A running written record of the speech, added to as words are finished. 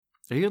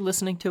Are you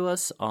listening to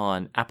us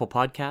on Apple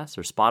Podcasts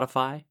or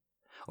Spotify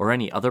or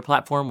any other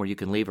platform where you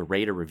can leave a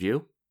rate or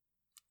review?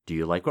 Do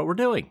you like what we're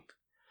doing?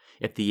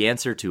 If the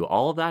answer to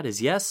all of that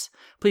is yes,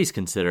 please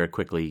consider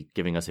quickly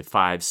giving us a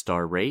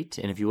 5-star rate.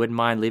 And if you wouldn't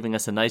mind leaving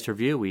us a nice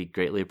review, we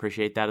greatly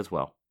appreciate that as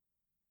well.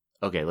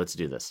 Okay, let's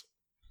do this.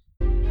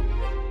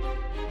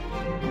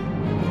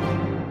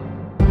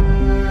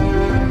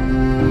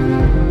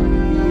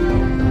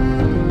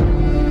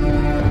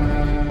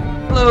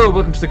 Hello,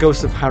 welcome to the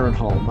Ghost of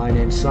Harrenhal. My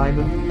name's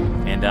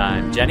Simon. And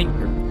I'm Jenny,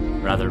 or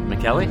rather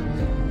McKelly.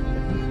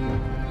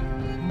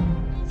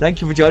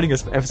 Thank you for joining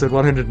us for episode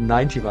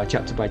 190 of our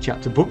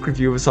chapter-by-chapter book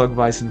review of A Song of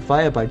Ice and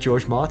Fire by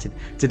George Martin.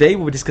 Today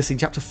we'll be discussing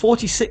chapter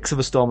 46 of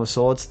A Storm of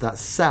Swords,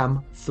 that's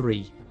Sam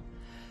 3.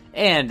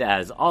 And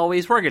as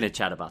always, we're going to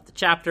chat about the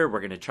chapter,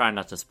 we're going to try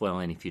not to spoil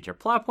any future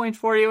plot points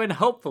for you, and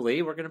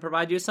hopefully we're going to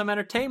provide you some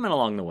entertainment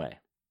along the way.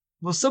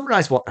 We'll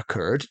summarise what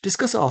occurred,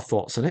 discuss our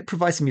thoughts on it,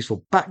 provide some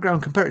useful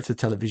background, compare it to the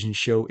television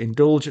show,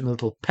 indulge in a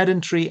little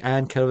pedantry,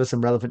 and cover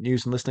some relevant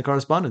news and listener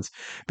correspondence.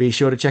 Be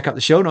sure to check out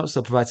the show notes,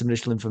 they'll provide some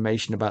additional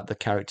information about the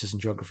characters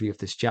and geography of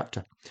this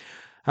chapter.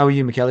 How are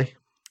you, McKelly?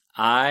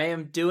 I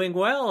am doing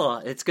well.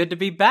 It's good to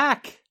be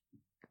back.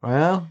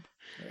 Well,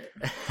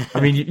 I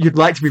mean, you'd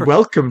like to be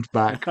welcomed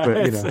back,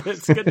 but, you know.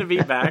 It's good to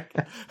be back.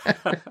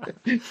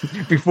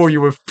 Before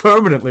you were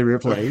permanently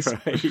replaced.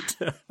 Right.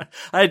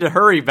 I had to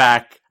hurry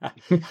back.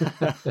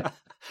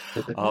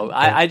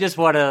 I just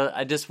want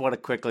to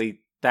quickly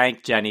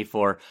thank Jenny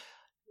for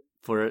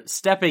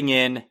stepping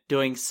in,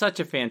 doing such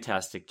a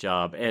fantastic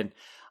job. And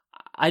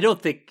I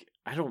don't think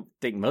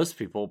most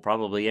people,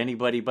 probably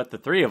anybody but the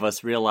three of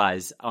us,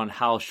 realize on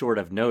how short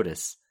of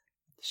notice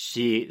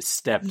she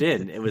stepped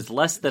in. It was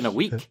less than a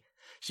week.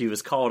 She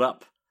was called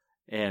up,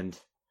 and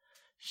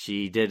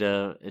she did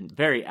a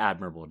very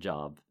admirable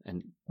job.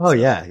 And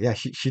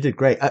she did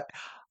great.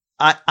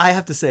 I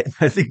have to say,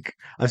 I think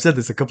I've said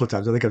this a couple of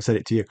times. I think I've said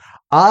it to you.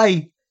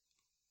 I'd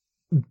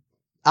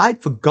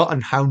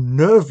forgotten how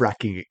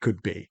nerve-wracking it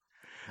could be.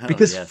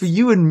 Because for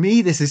you and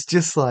me, this is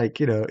just like,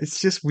 you know, it's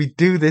just we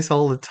do this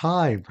all the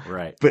time.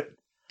 Right. But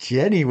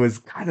Jenny was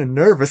kind of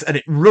nervous, and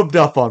it rubbed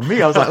off on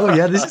me. I was like, oh,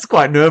 yeah, this is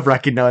quite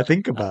nerve-wracking now I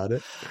think about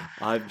it.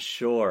 I'm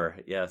sure.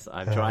 Yes,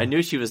 I'm sure. I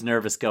knew she was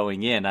nervous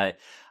going in. I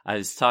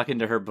was talking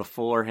to her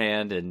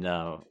beforehand, and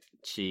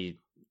she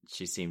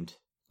seemed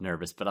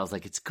nervous. But I was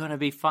like, it's going to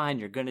be fine.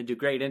 You're going to do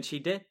great. And she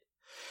did.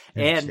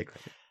 Yeah, and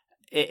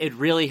it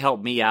really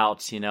helped me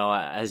out. You know,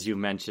 as you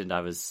mentioned, I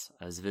was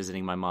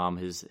visiting my mom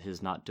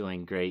who's not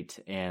doing great.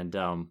 And,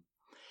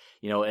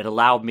 you know, it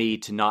allowed me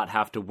to not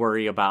have to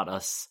worry about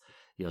us,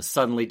 you know,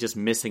 suddenly just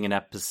missing an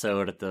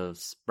episode at the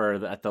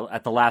spur at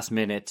the last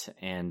minute,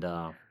 and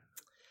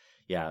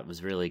yeah, it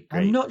was really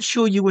great. I'm not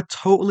sure you were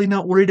totally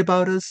not worried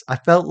about us. I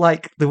felt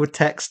like there were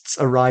texts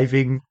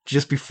arriving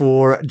just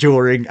before,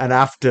 during, and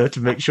after to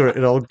make sure it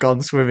had all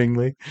gone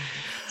swimmingly.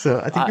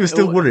 So I think you were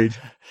still worried.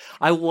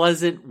 I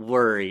wasn't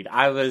worried.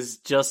 I was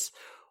just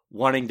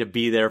wanting to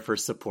be there for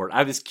support.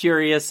 I was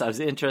curious. I was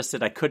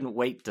interested. I couldn't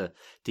wait to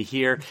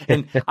hear.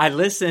 And I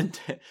listened.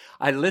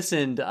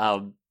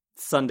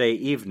 Sunday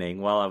evening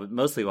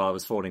mostly while I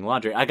was folding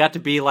laundry. I got to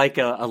be like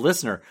a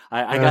listener.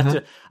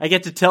 I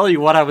get to tell you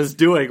what I was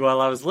doing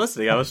while I was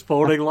listening. I was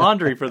folding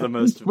laundry for the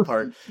most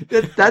part.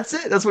 That's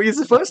it. That's what you're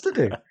supposed to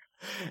do.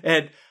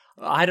 And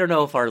I don't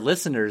know if our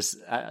listeners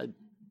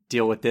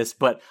deal with this,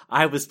 but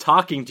I was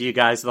talking to you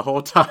guys the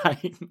whole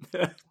time.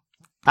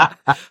 I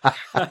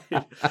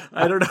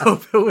don't know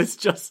if it was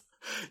just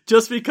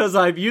because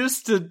I'm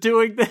used to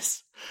doing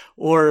this,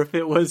 or if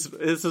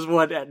this is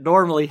what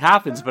normally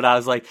happens. But I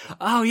was like,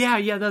 oh yeah,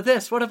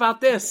 this. What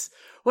about this?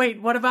 Wait,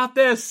 what about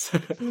this?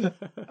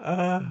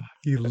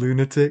 You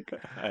lunatic!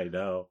 I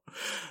know.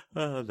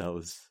 That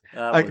was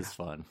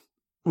fun.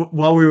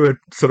 While we were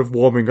sort of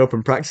warming up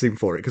and practicing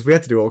for it, because we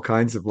had to do all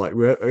kinds of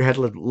we had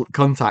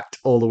contact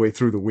all the way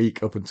through the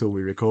week up until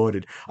we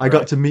recorded. I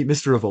got to meet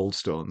Mr. of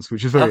Oldstones,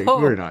 which was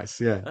very nice.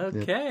 Yeah.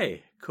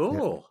 Okay.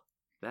 Cool.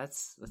 Yeah.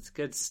 That's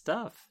good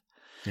stuff.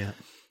 Yeah.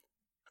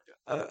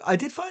 I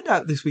did find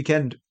out this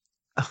weekend.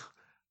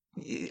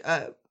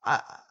 I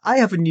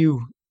have a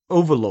new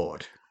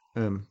overlord.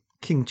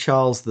 King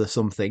Charles the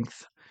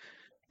somethingth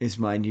is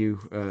my new.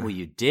 Well,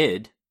 you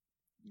did.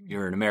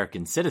 You're an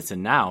American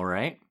citizen now,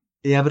 right?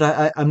 Yeah,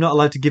 but I'm not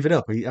allowed to give it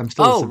up. I'm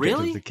still a subject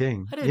of the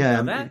king. I didn't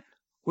know that.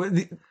 Well,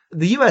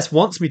 the US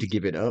wants me to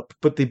give it up,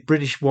 but the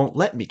British won't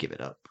let me give it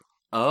up.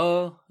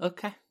 Oh,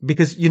 okay.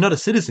 Because you're not a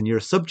citizen, you're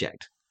a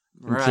subject.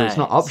 Right. So it's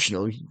not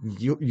optional.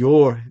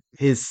 You're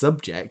his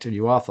subject, and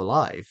you are for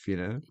life, you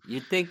know?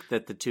 You'd think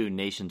that the two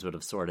nations would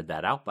have sorted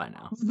that out by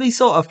now. They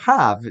sort of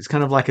have. It's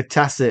kind of like a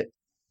tacit,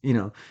 you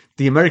know,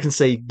 the Americans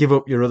say, give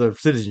up your other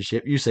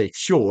citizenship. You say,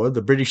 sure.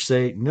 The British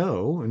say,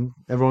 no. And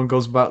everyone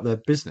goes about their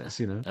business,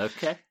 you know?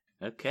 Okay.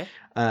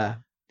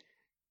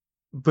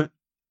 But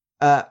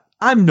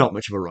I'm not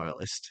much of a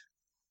royalist.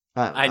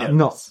 I know. I'm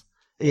not.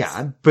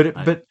 Yeah, but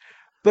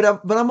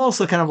I'm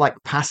also kind of like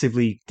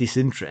passively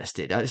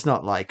disinterested. It's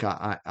not like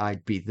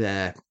I'd be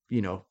there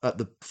at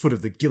the foot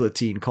of the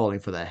guillotine calling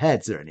for their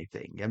heads or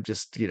anything.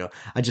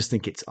 I just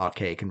think it's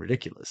archaic and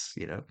ridiculous.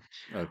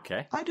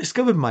 Okay. I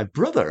discovered my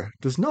brother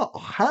does not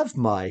have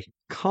my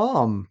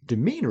calm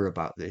demeanor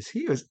about this.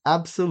 He was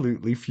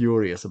absolutely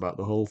furious about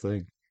the whole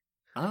thing.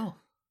 Oh,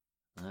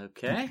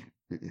 okay.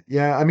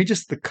 Yeah, I mean,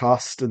 just the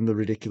cost and the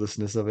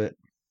ridiculousness of it.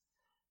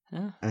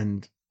 Yeah.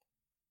 And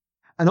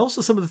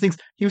also some of the things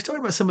he was talking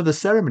about, some of the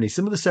ceremony.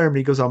 Some of the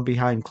ceremony goes on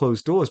behind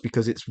closed doors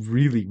because it's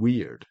really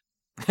weird.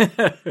 They're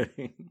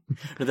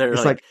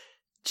It's like like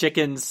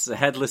chickens,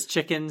 headless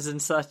chickens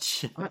and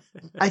such.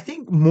 I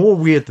think more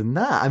weird than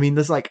that. I mean,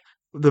 there's like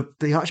the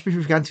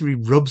Archbishop of Canterbury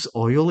rubs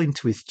oil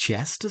into his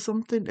chest or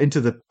something, into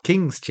the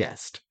king's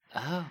chest.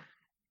 Oh,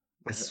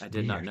 It's I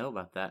did not weird. know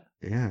about that.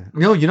 Yeah,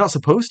 no, you're not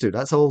supposed to.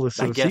 That's all the I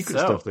sort of guess secret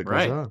so. stuff that goes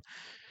Right. on.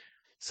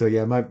 So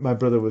yeah, my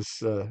brother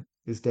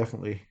is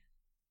definitely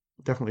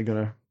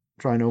gonna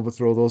try and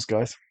overthrow those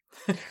guys.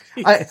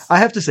 I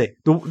have to say,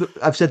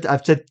 I've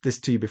said this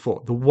to you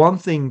before. The one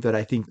thing that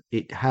I think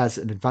it has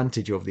an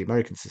advantage over the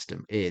American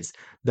system is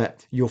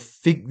that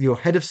your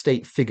head of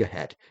state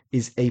figurehead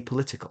is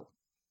apolitical.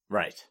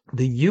 Right.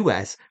 The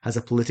US has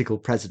a political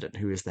president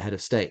who is the head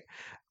of state,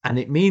 and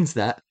it means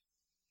that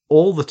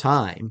all the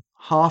time,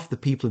 half the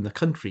people in the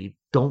country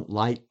don't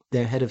like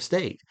their head of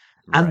state,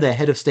 and Right. their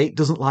head of state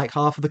doesn't like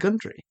half of the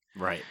country,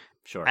 Right.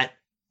 Sure.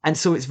 and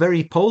so it's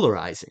very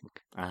polarizing.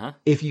 Uh-huh.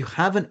 If you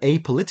have an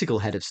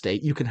apolitical head of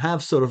state, you can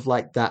have sort of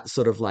like that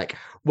sort of like,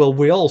 well,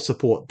 we all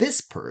support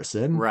this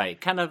person, Right.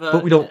 Kind of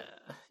but we don't.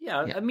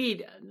 Yeah,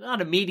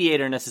 not a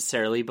mediator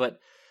necessarily, but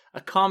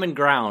a common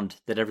ground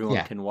that everyone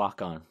yeah. can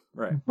walk on.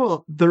 Right.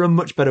 Well, there are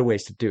much better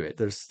ways to do it.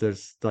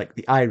 There's like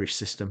the Irish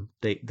system.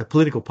 The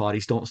political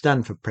parties don't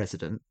stand for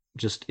president,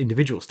 just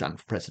individuals stand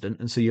for president,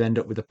 and so you end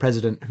up with a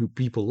president who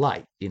people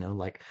like.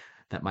 Like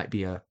that might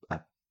be a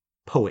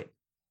poet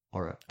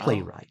or a Oh.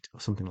 playwright or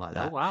something like Oh,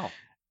 that. wow.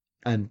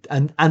 And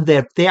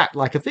they act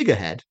like a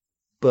figurehead,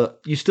 but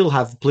you still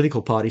have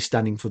political parties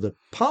standing for the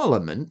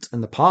parliament,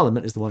 and the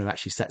parliament is the one who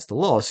actually sets the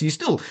law. So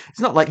it's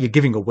not like you're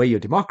giving away your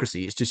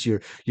democracy. It's just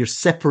you're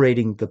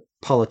separating the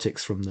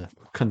politics from the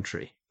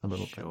country a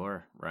little bit.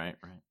 Sure. Right.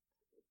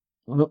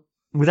 Well,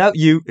 without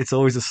you, it's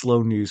always a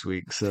slow news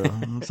week, so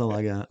that's all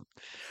I got.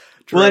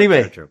 True, Well,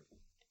 anyway, true.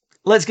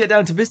 let's get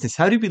down to business.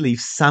 How do we leave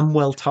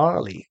Samwell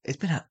Tarley? It's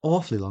been an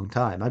awfully long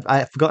time.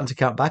 I've forgotten to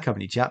count back how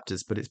many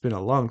chapters, but it's been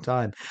a long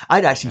time.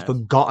 I'd actually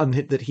forgotten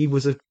that he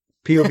was a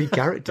POV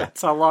character.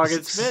 That's how long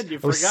it's been. You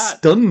I was forgot.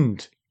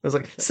 stunned. I was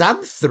like,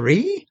 Sam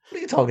 3? What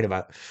are you talking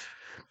about?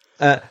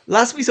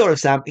 Last we saw of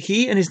Sam,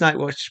 he and his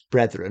Nightwatch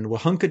brethren were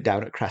hunkered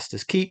down at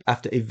Craster's Keep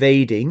after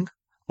evading,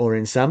 or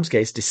in Sam's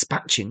case,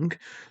 dispatching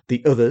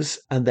the others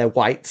and their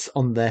whites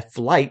on their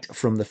flight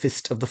from the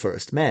Fist of the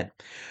First Men.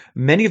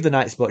 Many of the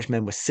Night's Watch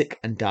men were sick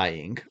and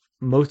dying.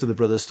 Most of the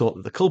brothers thought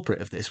that the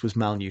culprit of this was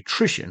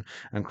malnutrition,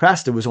 and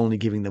Craster was only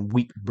giving them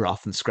weak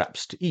broth and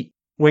scraps to eat.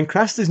 When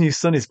Craster's new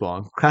son is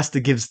born,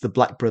 Craster gives the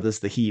Black Brothers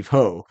the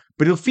heave-ho,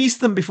 but he'll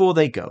feast them before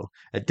they go.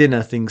 At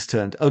dinner, things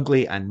turned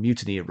ugly and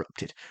mutiny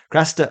erupted.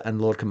 Craster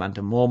and Lord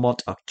Commander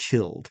Mormont are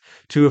killed.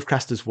 Two of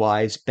Craster's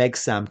wives beg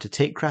Sam to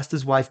take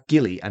Craster's wife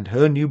Gilly and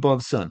her newborn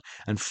son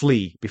and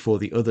flee before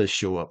the others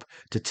show up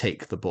to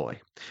take the boy.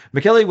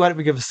 McKelly, why don't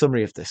we give a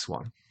summary of this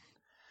one?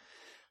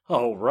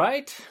 All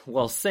right.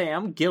 Well,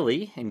 Sam,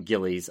 Gilly, and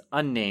Gilly's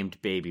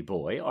unnamed baby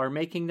boy are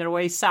making their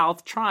way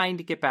south trying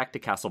to get back to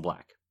Castle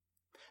Black.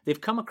 They've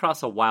come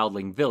across a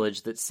wildling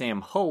village that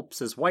Sam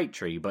hopes is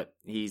Whitetree, but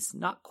he's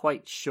not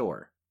quite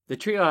sure. The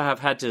trio have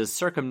had to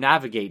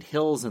circumnavigate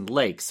hills and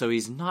lakes, so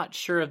he's not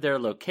sure of their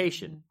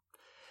location.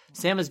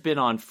 Sam has been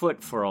on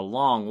foot for a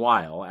long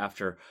while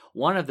after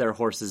one of their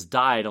horses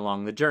died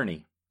along the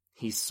journey.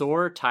 He's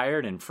sore,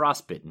 tired, and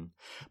frostbitten,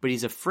 but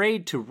he's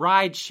afraid to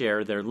ride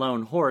share their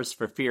lone horse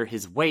for fear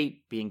his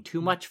weight being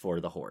too much for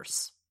the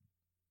horse.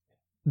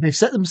 They've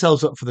set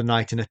themselves up for the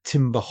night in a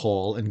timber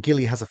hall, and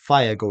Gilly has a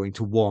fire going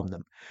to warm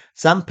them.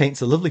 Sam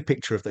paints a lovely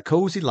picture of the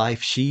cosy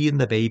life she and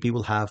the baby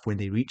will have when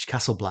they reach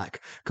Castle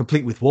Black,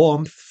 complete with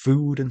warmth,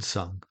 food, and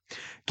song.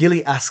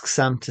 Gilly asks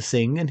Sam to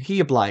sing, and he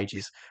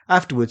obliges.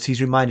 Afterwards, he's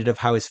reminded of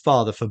how his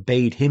father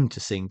forbade him to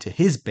sing to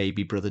his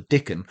baby brother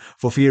Dickon,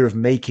 for fear of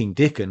making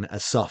Dickon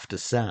as soft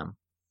as Sam.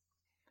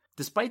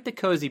 Despite the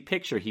cozy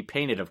picture he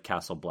painted of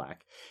Castle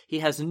Black, he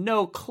has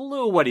no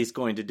clue what he's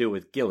going to do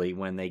with Gilly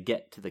when they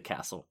get to the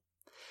castle.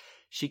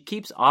 She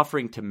keeps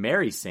offering to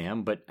marry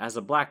Sam, but as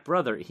a black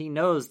brother, he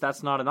knows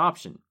that's not an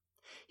option.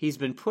 He's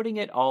been putting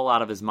it all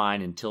out of his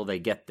mind until they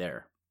get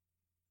there.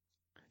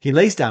 He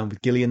lays down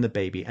with Gilly and the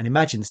baby and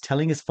imagines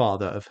telling his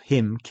father of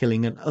him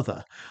killing an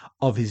other,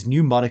 of his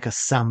new moniker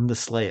Sam the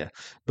Slayer,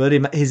 but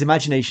his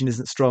imagination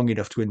isn't strong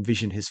enough to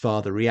envision his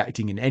father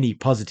reacting in any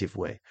positive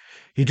way.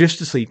 He drifts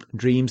to sleep and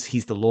dreams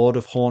he's the Lord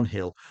of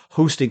Hornhill,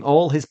 hosting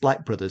all his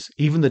black brothers,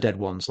 even the dead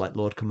ones like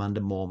Lord Commander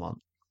Mormont.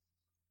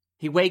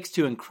 He wakes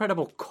to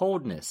incredible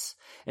coldness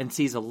and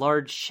sees a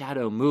large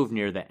shadow move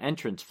near the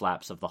entrance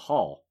flaps of the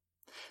hall.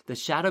 The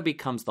shadow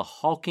becomes the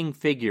hulking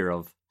figure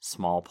of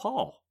Small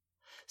Paul.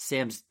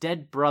 Sam's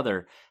dead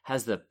brother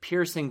has the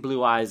piercing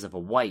blue eyes of a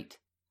white.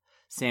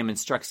 Sam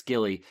instructs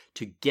Gilly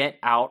to get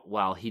out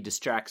while he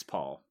distracts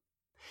Paul.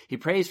 He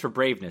prays for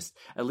braveness,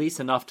 at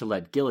least enough to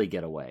let Gilly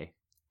get away.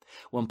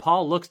 When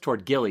Paul looks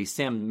toward Gilly,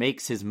 Sam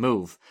makes his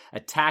move,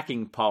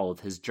 attacking Paul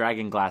with his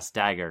dragon glass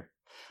dagger.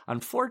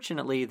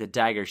 Unfortunately, the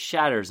dagger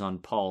shatters on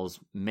Paul's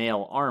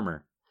mail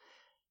armor.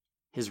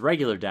 His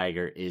regular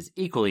dagger is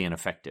equally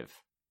ineffective.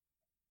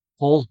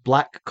 Paul's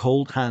black,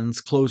 cold hands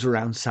close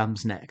around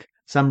Sam's neck.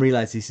 Sam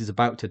realizes he's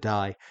about to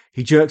die.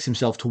 He jerks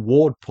himself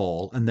toward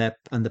Paul, and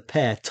the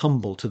pair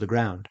tumble to the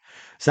ground.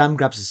 Sam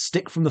grabs a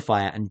stick from the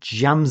fire and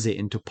jams it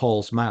into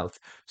Paul's mouth.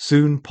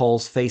 Soon,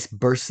 Paul's face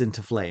bursts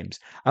into flames.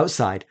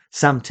 Outside,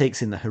 Sam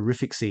takes in the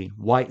horrific scene.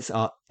 Whites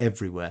are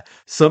everywhere,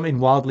 some in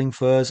wildling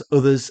furs,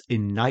 others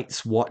in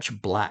Night's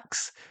Watch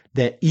blacks.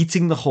 They're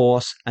eating the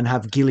horse and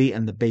have Gilly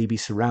and the baby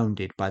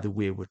surrounded by the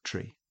weirwood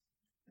tree.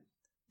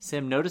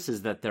 Sam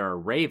notices that there are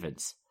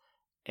ravens,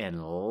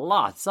 and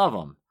lots of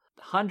them.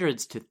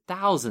 Hundreds to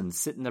thousands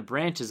sit in the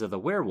branches of the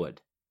weirwood.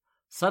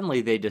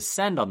 Suddenly they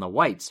descend on the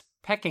whites,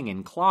 pecking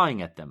and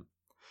clawing at them.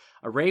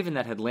 A raven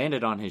that had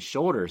landed on his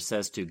shoulder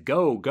says to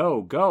go,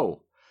 go,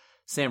 go.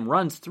 Sam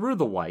runs through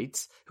the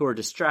whites, who are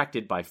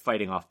distracted by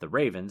fighting off the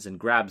ravens, and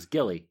grabs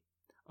Gilly.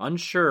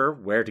 Unsure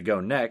where to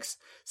go next,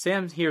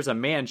 Sam hears a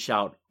man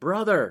shout,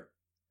 "Brother!"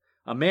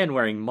 A man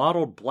wearing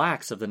mottled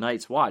blacks of the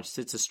Night's Watch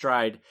sits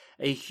astride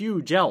a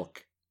huge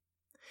elk.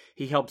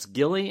 He helps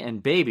Gilly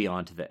and Baby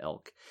onto the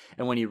elk,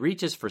 and when he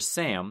reaches for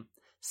Sam,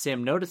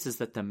 Sam notices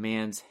that the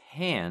man's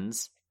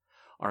hands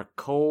are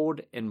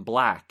cold and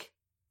black,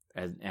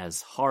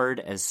 as hard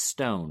as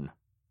stone.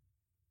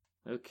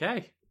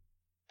 Okay.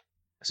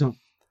 So,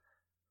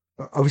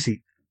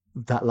 obviously,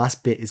 that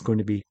last bit is going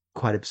to be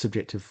quite a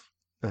subject of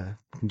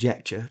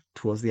conjecture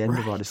towards the end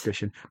of our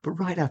discussion. But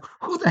right now,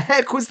 who the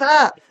heck was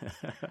that?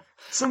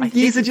 Some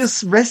geezer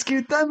just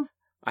rescued them?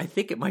 I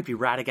think it might be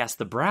Radagast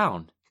the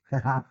Brown.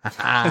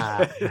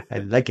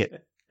 I like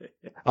it.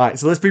 All right,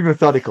 so let's be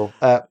methodical.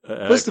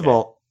 First of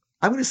all,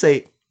 I'm going to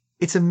say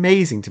it's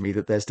amazing to me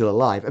that they're still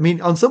alive. I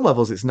mean, on some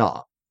levels it's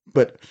not,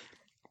 but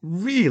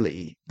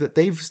really that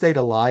they've stayed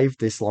alive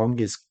this long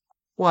is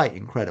quite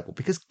incredible,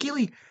 because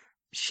Gilly,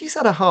 she's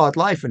had a hard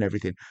life and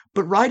everything,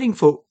 but riding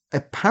for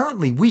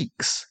apparently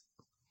weeks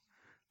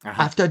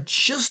after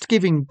just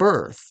giving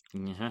birth,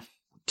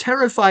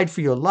 terrified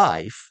for your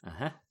life,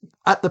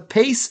 at the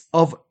pace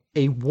of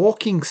a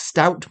walking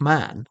stout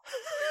man.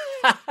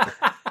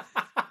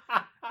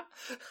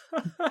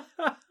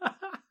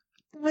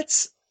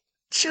 That's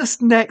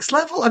just next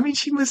level. I mean,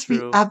 she must be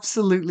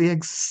absolutely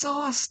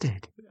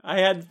exhausted. I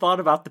hadn't thought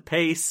about the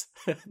pace.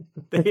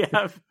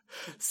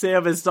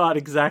 Sam is not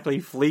exactly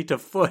fleet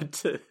of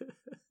foot.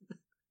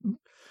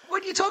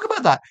 When you talk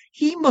about that,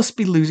 he must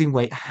be losing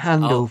weight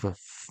hand over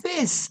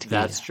fist.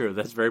 That's true.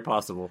 That's very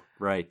possible.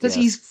 Right. Because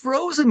he's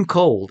frozen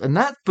cold, and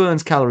that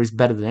burns calories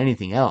better than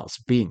anything else,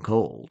 being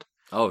cold.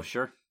 Oh,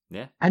 sure.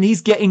 Yeah. And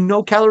he's getting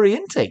no calorie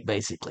intake,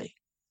 basically.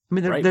 I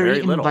mean, they're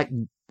eating little.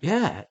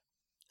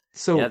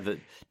 So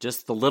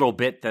just the little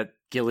bit that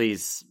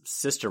Gilly's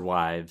sister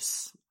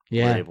wives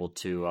were able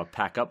to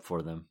pack up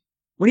for them.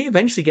 When he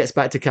eventually gets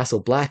back to Castle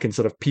Black and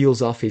sort of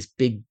peels off his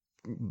big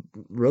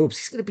robes,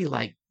 he's going to be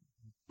like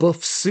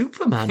buff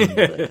Superman.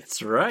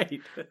 That's right.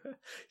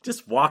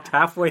 Just walked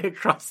halfway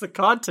across the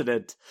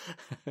continent.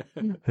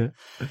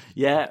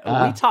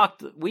 We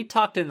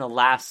talked in the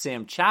last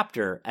Sam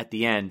chapter at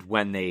the end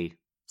when they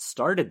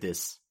started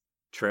this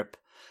trip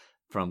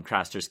from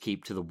Craster's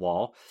Keep to the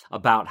Wall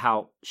about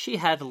how she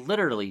had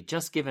literally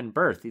just given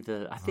birth,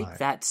 I think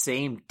that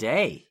same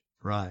day.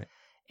 Right.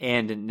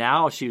 And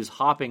now she was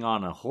hopping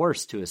on a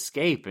horse to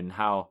escape, and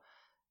how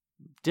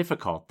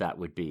difficult that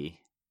would be.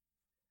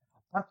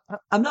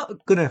 I'm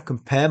not going to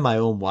compare my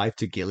own wife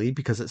to Gilly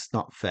because it's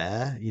not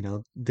fair. You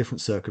know, different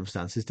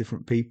circumstances,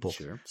 different people.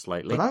 Sure,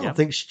 slightly. But I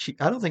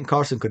don't think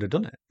Carson could have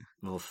done it.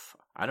 Oof,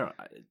 I don't.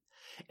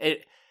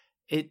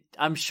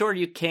 I'm sure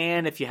you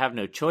can if you have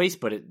no choice,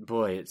 but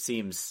it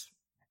seems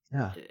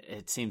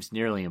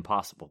nearly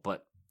impossible.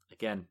 But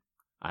again,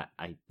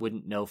 I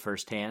wouldn't know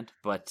firsthand.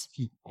 But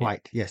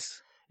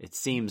yes, it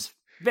seems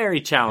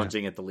very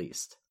challenging at the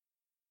least.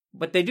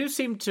 But they do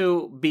seem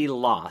to be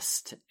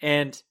lost,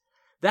 and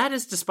that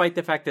is despite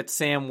the fact that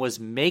Sam was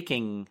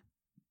making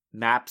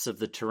maps of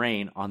the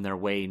terrain on their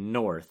way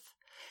north.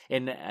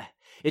 And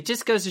it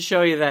just goes to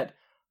show you that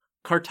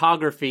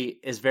cartography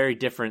is very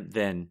different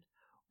than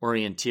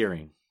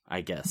orienteering,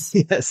 I guess.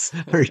 Yes,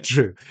 very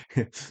true.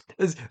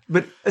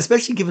 But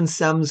especially given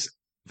Sam's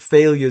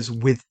failures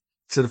with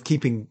sort of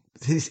keeping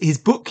his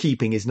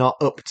bookkeeping is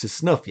not up to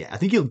snuff yet. I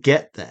think he'll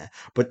get there.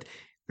 But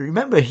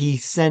remember, he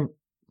sent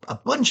a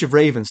bunch of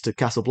ravens to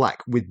Castle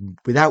Black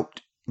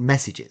without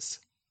messages.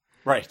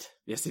 Right.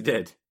 Yes, he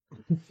did.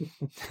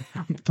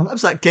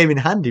 Perhaps that came in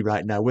handy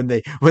right now when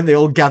they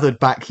all gathered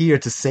back here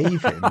to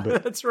save him.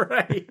 But... That's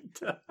right.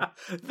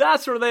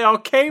 That's where they all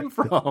came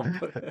from.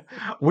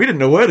 We didn't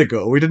know where to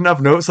go. We didn't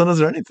have notes on us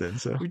or anything.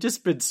 So we've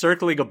just been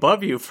circling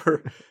above you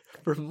for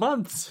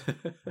months.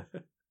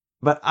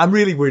 But I'm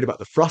really worried about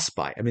the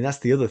frostbite. I mean, that's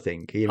the other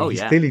thing. I mean, Oh he's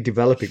yeah, clearly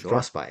developing sure,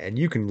 frostbite, and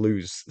you can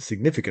lose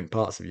significant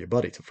parts of your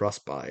body to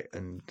frostbite.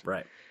 And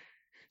right.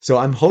 so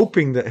I'm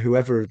hoping that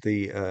whoever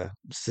the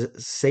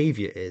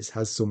savior is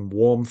has some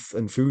warmth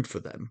and food for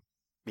them.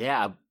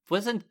 Yeah,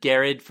 wasn't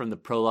Garrett from the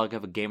prologue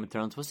of a Game of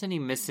Thrones? Wasn't he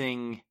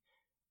missing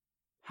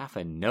half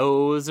a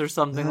nose or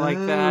something like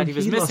that? He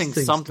was He lost missing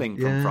things. something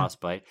from Yeah.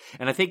 frostbite,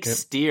 and I think Yep.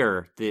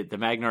 Styr, the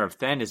Magnar of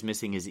Then, is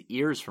missing his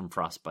ears from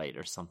frostbite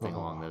or something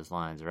along Oh, those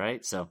lines,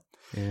 right? So,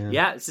 yeah.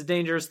 yeah, it's a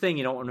dangerous thing.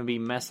 You don't want to be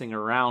messing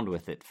around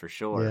with it for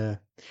sure. Yeah.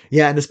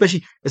 Yeah, and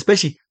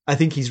especially I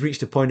think he's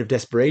reached a point of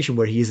desperation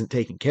where he isn't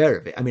taking care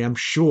of it. I mean, I'm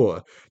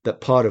sure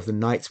that part of the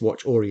Night's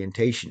Watch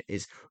orientation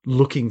is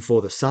looking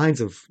for the signs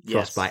of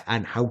frostbite Yes,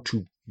 and how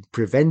to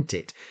prevent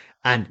it.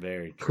 And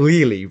very true.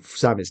 clearly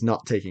Sam is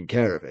not taking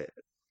care of it.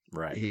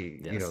 Right. He,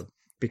 Yes.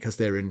 because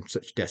they're in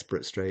such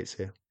desperate straits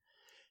here.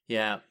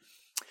 Yeah.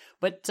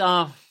 But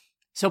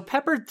so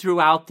peppered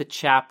throughout the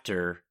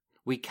chapter,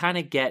 we kind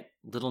of get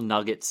little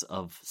nuggets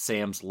of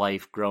Sam's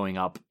life growing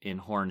up in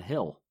Horn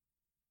Hill.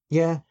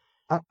 Yeah.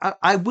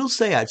 I will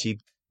say actually,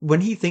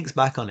 when he thinks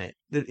back on it,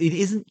 that it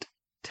isn't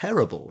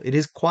terrible. It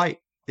is quite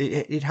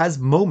it has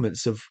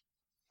moments of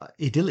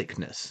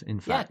idyllicness, in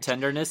Yeah, fact.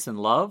 tenderness and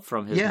love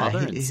from his Yeah, mother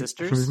and from his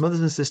sisters. mothers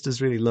and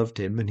sisters really loved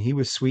him, and he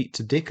was sweet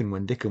to Dickon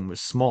when Dickon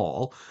was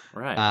small.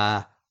 Right.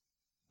 Uh,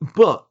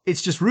 but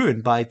it's just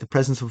ruined by the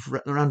presence of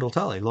Randall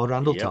Tarley, Lord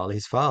Randall Yep. Tarley,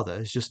 his father.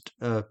 It's just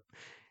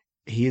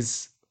he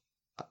is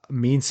a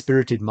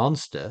mean-spirited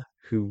monster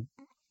who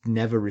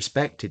never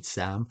respected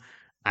Sam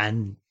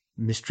and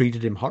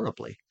mistreated him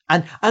horribly,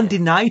 and Yeah.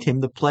 denied him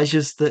the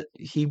pleasures that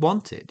he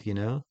wanted.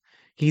 Oh,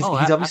 He's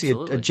obviously a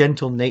absolutely.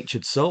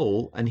 gentle-natured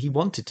soul, and he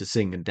wanted to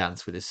sing and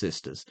dance with his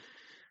sisters.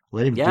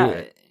 Let him do Yeah.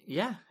 it.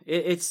 Yeah.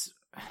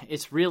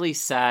 It's really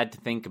sad to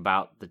think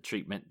about the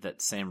treatment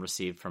that Sam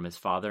received from his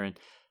father, and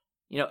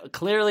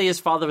clearly his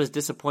father was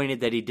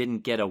disappointed that he didn't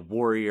get a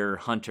warrior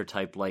hunter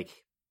type like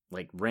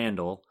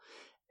Randall,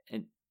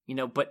 and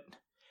but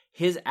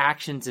his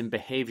actions and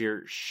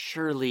behavior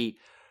surely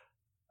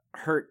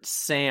hurt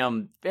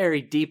Sam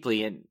very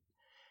deeply, and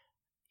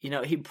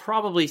he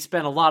probably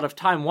spent a lot of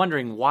time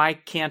wondering, why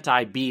can't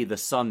I be the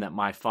son that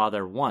my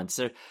father wants?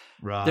 There's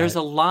Right.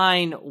 a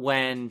line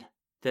when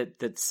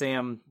that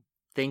Sam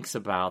thinks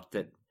about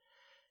that.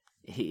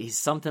 He's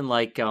something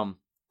like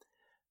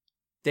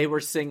they were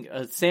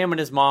Sam and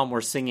his mom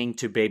were singing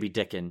to baby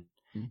Dickon,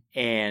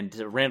 and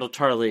Randall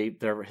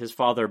Tarley, his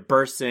father,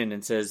 bursts in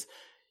and says,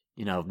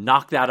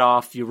 knock that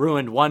off. You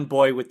ruined one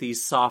boy with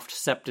these soft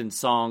septon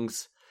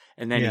songs.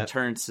 And then he Yeah.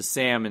 turns to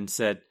Sam and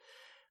said,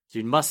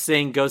 you must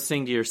sing, go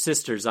sing to your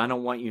sisters. I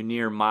don't want you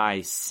near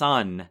my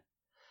son.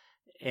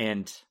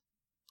 And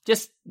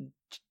just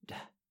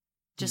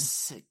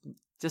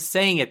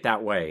saying it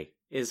that way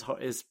is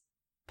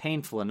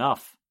painful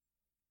enough.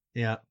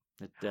 Yeah.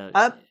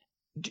 It,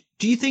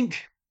 Do you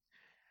think?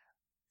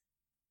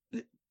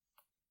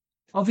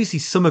 Obviously,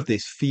 some of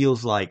this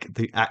feels like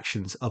the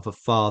actions of a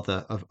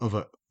father of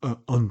a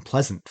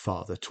unpleasant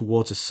father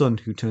towards a son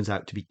who turns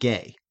out to be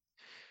gay.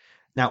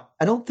 Now,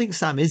 I don't think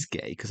Sam is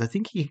gay because I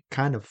think he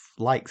kind of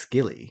likes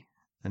Gilly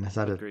and has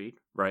had a agreed.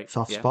 Right.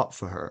 soft Yeah. spot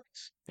for her.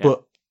 Yeah.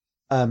 But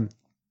um,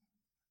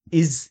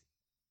 is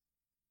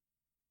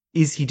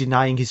he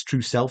denying his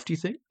true self? Do you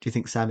think? Do you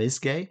think Sam is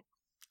gay?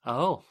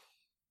 Oh,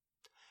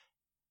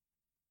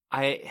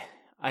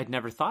 I'd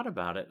never thought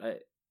about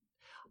it.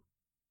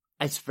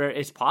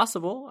 It's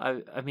possible.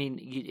 I mean,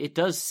 it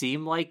does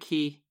seem like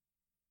he,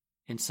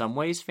 in some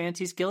ways,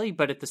 fancies Gilly,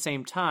 but at the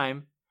same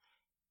time,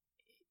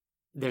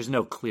 there's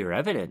no clear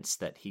evidence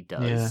that he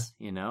does.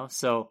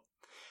 So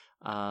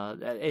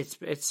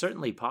it's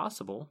certainly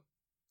possible.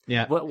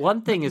 Yeah.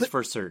 One thing is But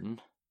for certain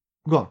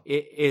go on.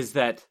 is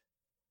that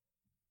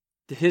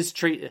his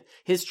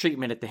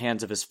treatment at the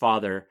hands of his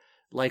father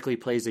likely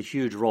plays a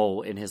huge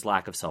role in his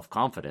lack of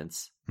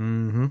self-confidence.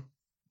 Mm-hmm.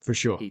 For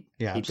sure. He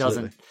Absolutely.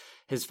 doesn't.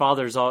 His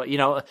father's all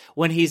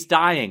when he's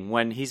dying,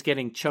 when he's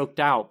getting choked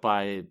out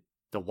by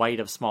the white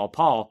of small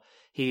Paul.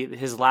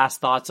 His last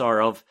thoughts are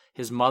of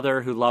his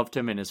mother who loved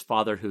him and his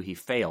father who he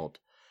failed.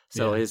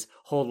 So his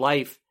whole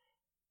life,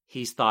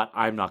 he's thought,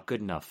 I'm not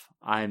good enough.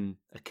 I'm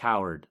a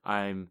coward.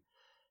 I'm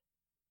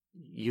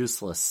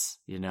useless.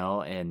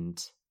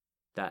 And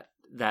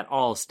that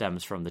all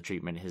stems from the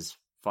treatment his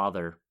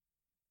father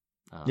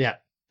Yeah.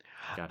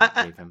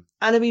 gave him.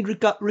 And I mean,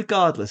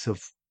 regardless of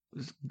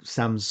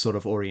Sam's sort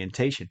of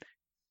orientation,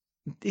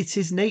 it's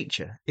his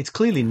nature. It's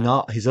clearly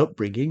not his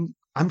upbringing.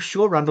 I'm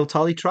sure Randall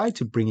Tarley tried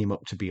to bring him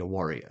up to be a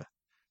warrior,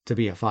 to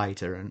be a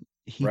fighter, and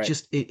he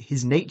Right.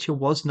 his nature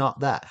was not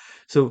that.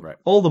 So Right.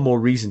 all the more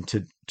reason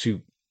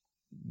to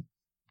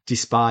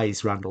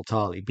despise Randall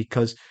Tarley,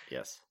 because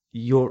Yes.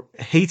 you're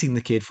hating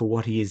the kid for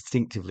what he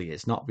instinctively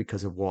is, not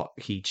because of what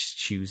he's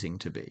choosing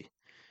to be.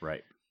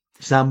 Right.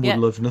 Sam would Yeah.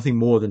 love nothing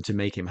more than to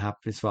make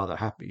his father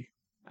happy.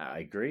 I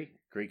agree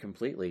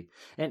completely.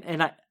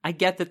 And I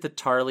get that the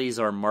Tarleys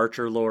are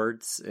marcher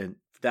lords, and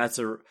that's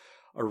a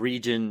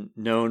region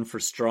known for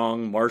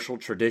strong martial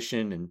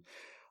tradition, and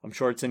I'm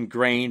sure it's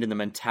ingrained in the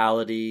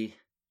mentality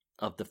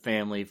of the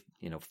family,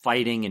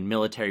 fighting and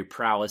military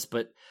prowess,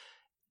 but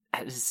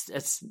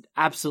it's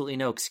absolutely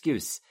no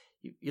excuse.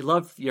 You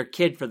love your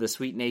kid for the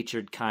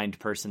sweet-natured, kind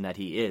person that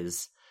he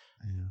is.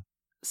 Yeah.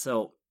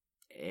 So,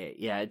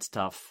 yeah, it's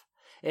tough.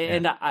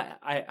 And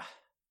I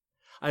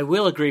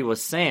will agree with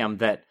Sam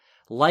that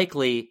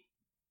likely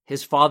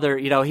his father,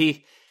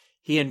 he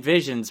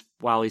envisions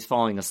while he's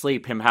falling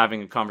asleep, him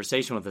having a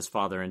conversation with his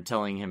father and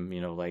telling him,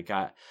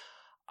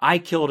 I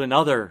killed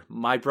another.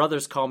 My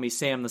brothers call me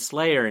Sam the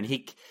Slayer, and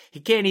he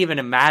can't even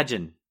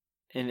imagine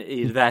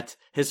that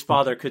his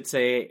father could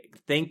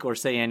think or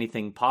say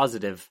anything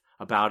positive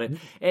about it.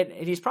 And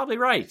he's probably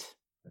right.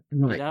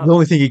 Right. The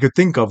only thing he could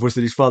think of was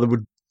that his father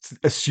would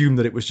assume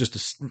that it was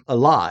just a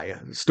lie,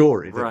 a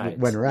story that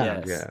went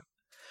around. Yes. Yeah.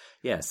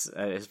 Yes.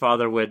 His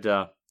father would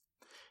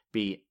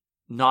be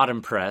not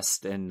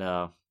impressed. And,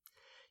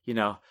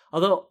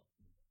 although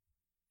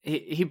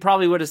he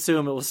probably would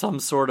assume it was some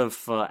sort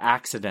of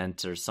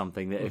accident or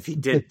something, that if he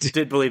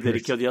did believe that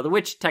he killed the other,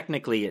 which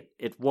technically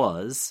it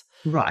was.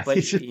 Right. But,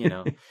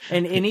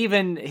 and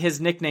even his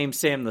nickname,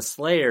 Sam the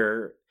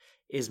Slayer,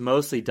 is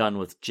mostly done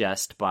with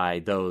jest by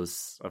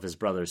those of his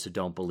brothers who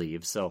don't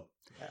believe. So,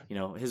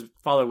 his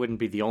father wouldn't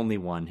be the only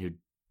one who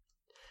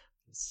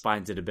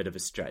finds it a bit of a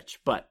stretch.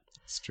 But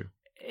it's true.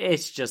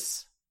 It's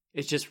just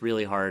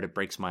really hard. It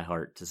breaks my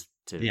heart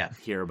to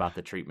hear about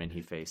the treatment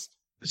he faced.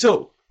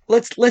 So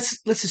let's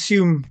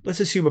assume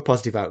a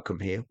positive outcome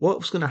here.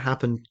 What's going to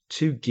happen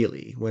to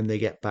Gilly when they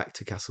get back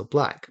to Castle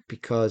Black?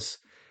 Because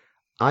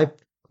I've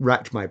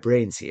racked my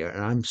brains here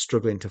and I'm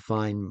struggling to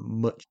find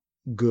much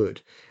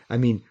good. I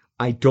mean,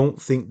 I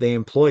don't think they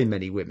employ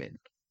many women.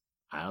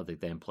 I don't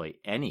think they employ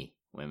any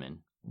women.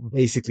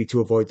 Basically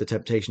to avoid the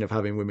temptation of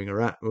having women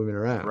around.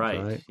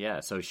 Right? Yeah,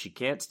 so she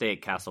can't stay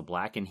at Castle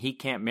Black and he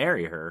can't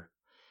marry her,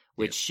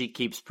 which she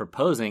keeps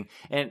proposing.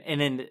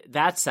 And then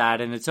that's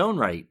sad in its own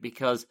right,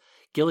 because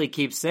Gilly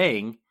keeps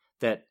saying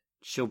that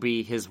she'll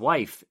be his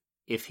wife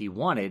if he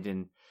wanted.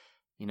 And,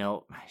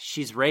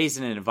 she's raised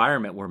in an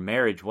environment where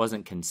marriage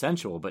wasn't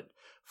consensual, but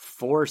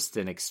forced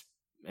and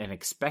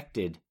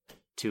expected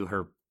to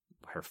her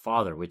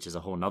father, which is a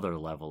whole nother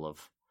level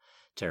of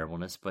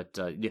terribleness. But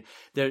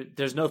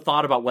there's no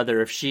thought about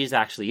whether if she's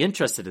actually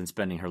interested in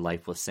spending her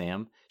life with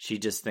Sam. She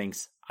just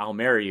thinks, I'll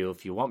marry you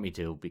if you want me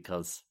to,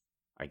 because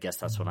I guess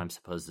that's what I'm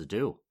supposed to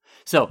do.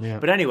 So,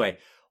 But anyway,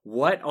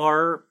 what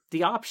are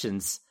the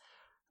options?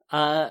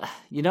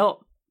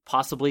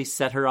 Possibly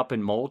set her up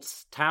in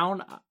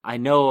Moldstown. I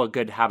know a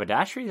good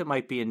haberdashery that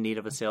might be in need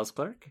of a sales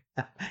clerk.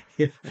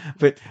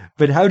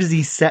 But how does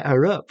he set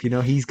her up?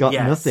 He's got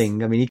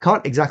nothing. I mean, he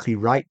can't exactly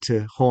write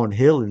to Horn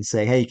Hill and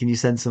say, hey, can you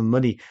send some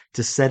money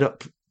to set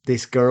up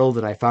this girl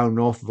that I found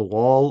north of the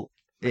wall?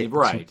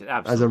 Absolutely.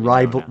 As a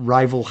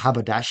rival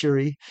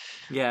haberdashery.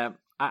 Yeah,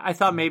 I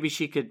thought maybe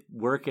she could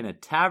work in a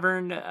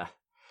tavern.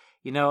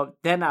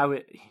 Then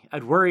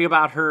I'd worry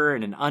about her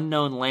in an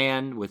unknown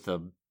land with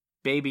a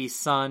baby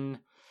son,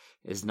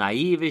 as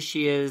naive as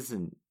she is,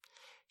 and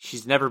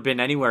she's never been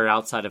anywhere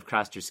outside of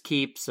Craster's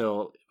Keep,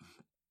 so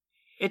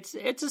it's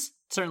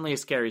certainly a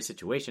scary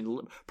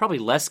situation. Probably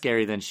less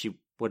scary than she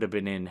would have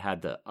been in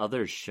had the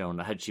others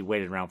had she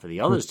waited around for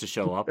the others to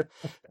show up.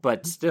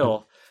 But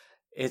still,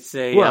 it's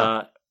a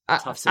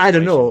tough situation. I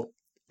don't know.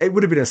 It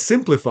would have been a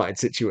simplified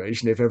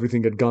situation if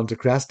everything had gone to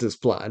Craster's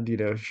plan.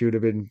 She would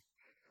have been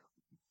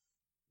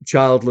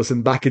childless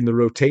and back in the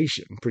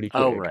rotation pretty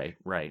quick. Oh,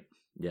 right.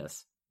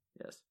 Yes.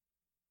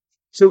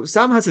 So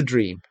Sam has a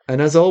dream, and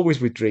as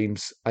always with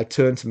dreams, I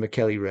turn to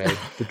McKelly Ray,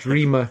 the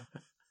dreamer,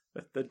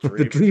 the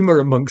dreamer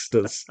amongst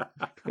us,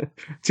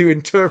 to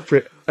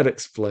interpret and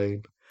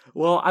explain.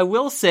 Well, I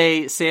will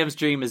say Sam's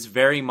dream is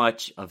very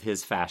much of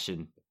his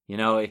fashion.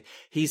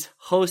 He's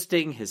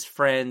hosting his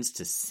friends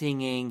to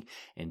singing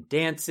and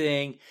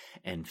dancing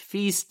and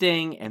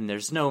feasting, and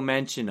there's no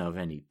mention of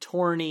any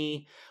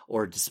tourney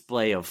or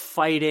display of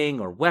fighting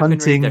or weaponry.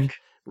 Hunting.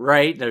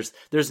 Right?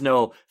 There's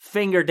no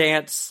finger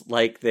dance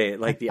like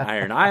the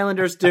Iron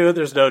Islanders do.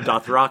 There's no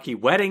Dothraki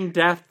wedding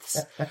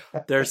deaths.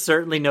 There's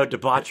certainly no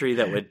debauchery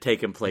that would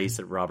take place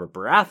at Robert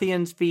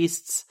Baratheon's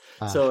feasts.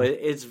 So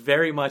it's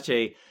very much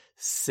a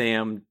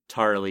Sam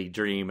Tarly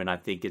dream, and I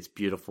think it's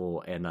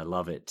beautiful and I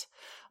love it.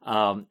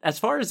 As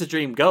far as the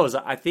dream goes,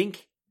 I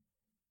think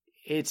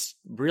it's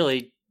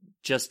really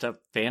just a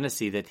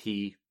fantasy that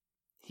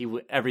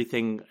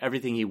everything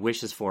he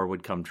wishes for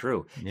would come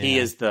true. Yeah.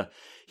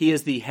 He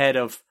is the head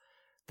of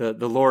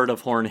the Lord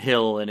of Horn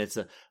Hill, and it's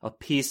a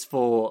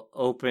peaceful,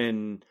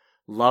 open,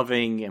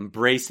 loving,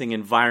 embracing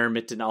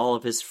environment, and all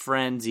of his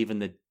friends, even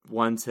the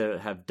ones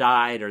that have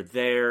died, are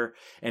there,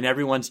 and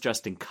everyone's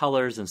dressed in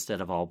colors instead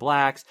of all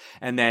blacks.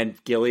 And then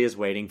Gilly is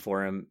waiting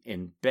for him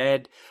in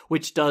bed,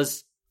 which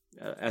does,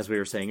 as we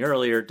were saying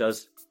earlier,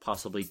 does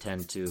possibly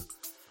tend to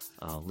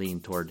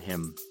lean toward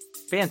him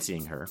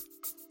fancying her.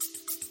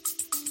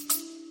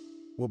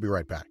 We'll be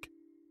right back.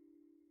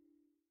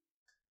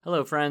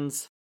 Hello,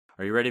 friends.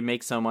 Are you ready to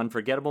make some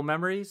unforgettable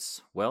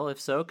memories? Well, if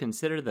so,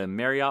 consider the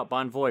Marriott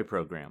Bonvoy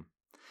program.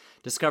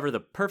 Discover the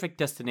perfect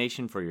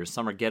destination for your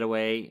summer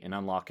getaway and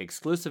unlock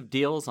exclusive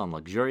deals on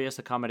luxurious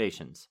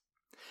accommodations.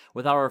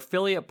 With our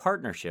affiliate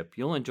partnership,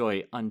 you'll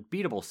enjoy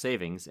unbeatable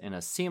savings and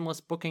a seamless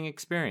booking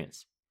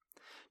experience.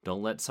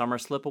 Don't let summer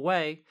slip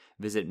away.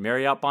 Visit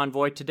Marriott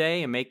Bonvoy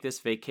today and make this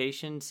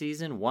vacation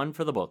season one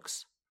for the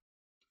books.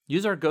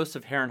 Use our Ghosts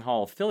of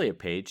Harrenhal affiliate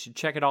page to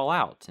check it all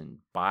out and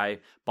buy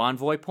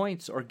Bonvoy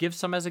points or give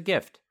some as a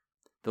gift.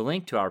 The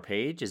link to our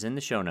page is in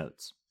the show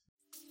notes.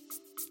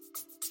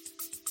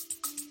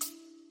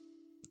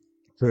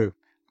 True.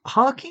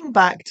 Harking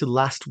back to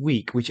last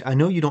week, which I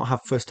know you don't have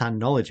first-hand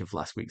knowledge of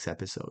last week's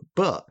episode,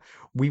 but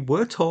we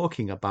were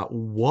talking about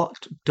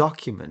what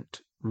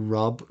document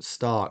Robb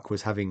Stark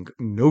was having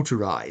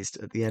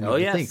notarized at the end of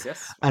the thing.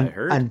 Yes, and, I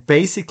heard. And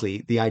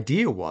basically, the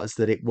idea was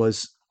that it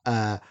was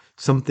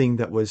something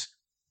that was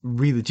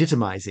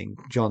re-legitimizing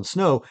Jon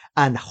Snow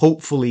and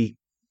hopefully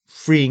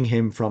freeing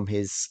him from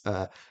his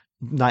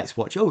Night's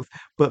Watch oath.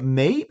 But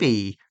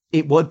maybe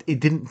it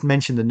didn't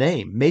mention the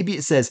name. Maybe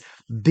it says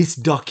this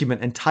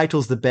document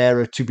entitles the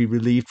bearer to be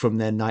relieved from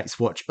their Night's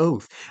Watch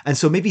oath, and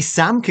so maybe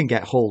Sam can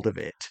get hold of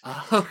it,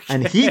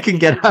 and he can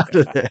get out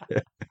of there.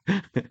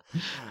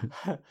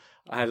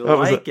 I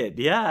like it.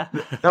 Yeah,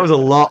 that was a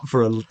lot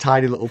for a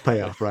tiny little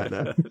payoff right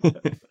there.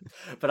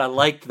 But I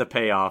liked the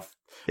payoff.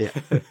 Yeah.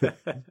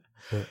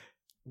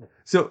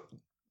 So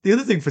the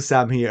other thing for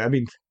Sam here, I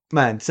mean,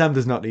 man, Sam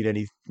does not need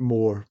any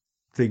more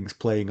things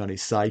playing on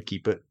his psyche,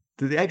 but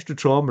the extra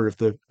trauma of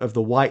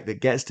the white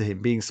that gets to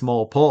him being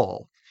Small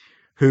Paul,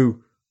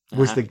 who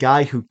was the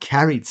guy who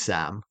carried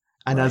Sam,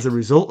 and as a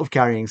result of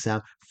carrying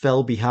Sam,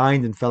 fell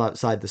behind and fell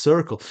outside the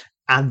circle,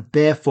 and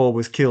therefore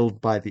was killed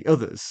by the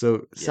others.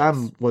 So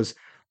Sam was,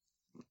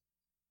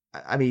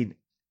 I mean,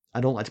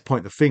 I don't like to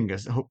point the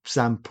fingers. I hope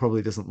Sam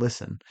probably doesn't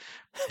listen,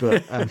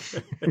 but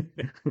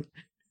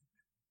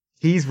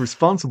he's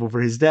responsible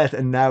for his death.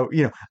 And now,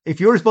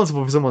 if you're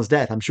responsible for someone's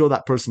death, I'm sure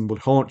that person would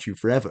haunt you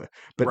forever.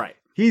 But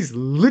he's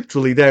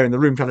literally there in the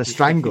room trying to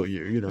strangle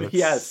you.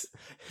 Yes.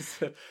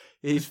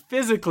 He's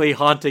physically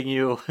haunting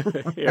you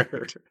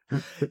here.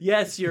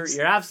 Yes, you're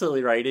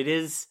absolutely right. It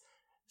is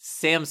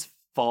Sam's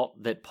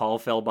fault that Paul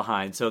fell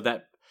behind, so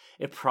that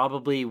it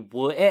probably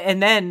would.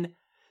 And then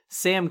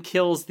Sam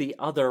kills the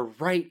other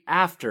right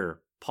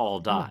after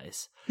Paul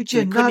dies. Could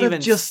you not have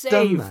just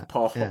done that?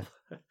 Paul.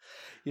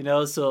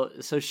 Yeah.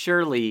 So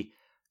surely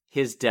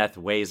his death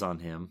weighs on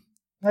him.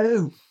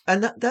 Oh,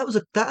 and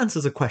that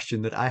answers a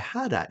question that I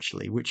had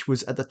actually, which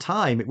was at the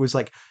time it was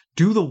like,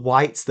 do the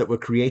whites that were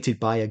created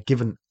by a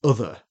given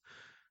other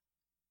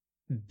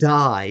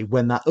die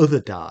when that other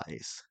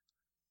dies?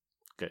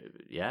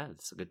 Yeah,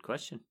 that's a good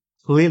question.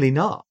 Clearly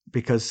not,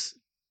 because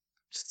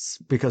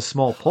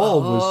Small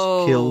Paul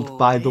was killed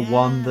by the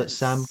one that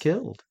Sam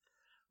killed.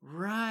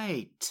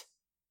 Right.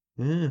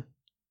 Yeah.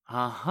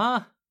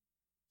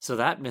 So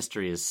that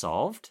mystery is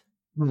solved.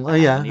 Well,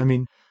 yeah,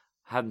 I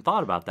hadn't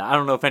thought about that. I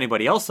don't know if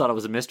anybody else thought it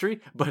was a mystery,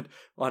 but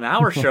on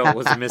our show it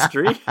was a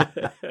mystery.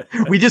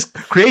 We just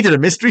created a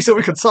mystery so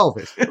we could solve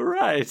it.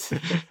 Right.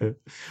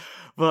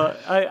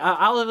 But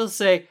I'll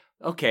say,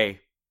 okay,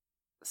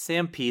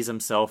 Sam pees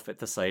himself at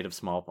the sight of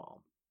Small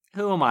Paul.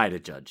 Who am I to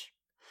judge?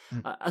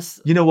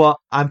 You know what?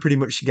 I'm pretty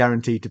much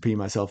guaranteed to pee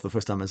myself the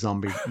first time a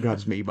zombie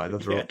grabs me by the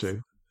throat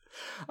too.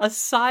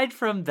 Aside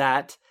from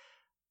that,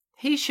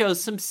 he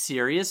shows some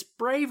serious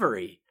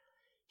bravery.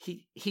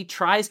 He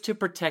tries to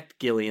protect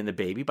Gilly and the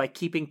baby by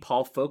keeping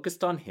Paul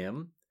focused on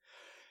him.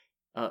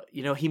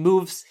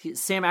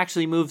 Sam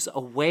actually moves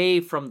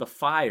away from the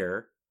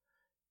fire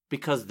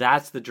because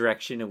that's the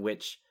direction in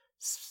which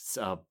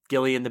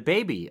Gilly and the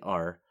baby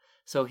are.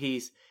 So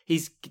he's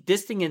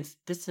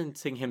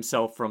distancing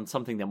himself from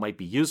something that might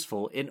be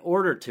useful in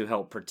order to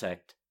help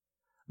protect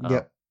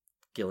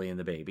Gilly and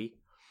the baby.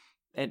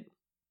 And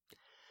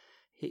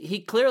he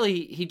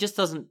clearly just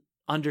doesn't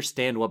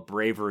understand what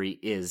bravery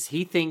is.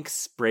 He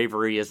thinks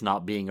bravery is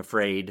not being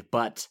afraid,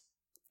 but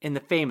in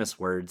the famous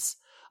words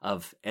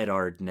of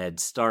Eddard Ned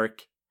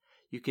Stark,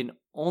 you can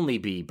only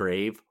be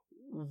brave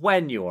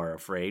when you are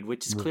afraid,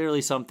 which is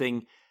clearly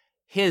something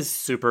his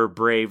super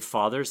brave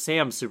father,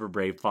 Sam's super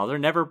brave father,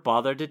 never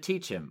bothered to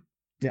teach him.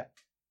 Yeah.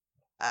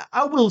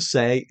 I will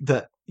say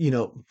that,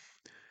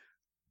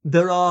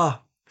 there are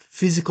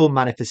physical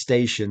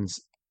manifestations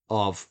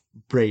of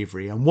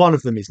bravery, and one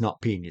of them is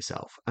not peeing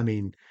yourself. I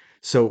mean,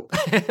 so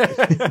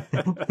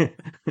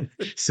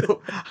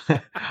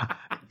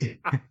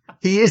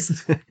he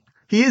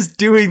is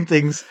doing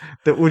things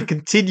that would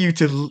continue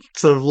to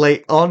sort of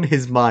lay on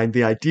his mind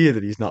the idea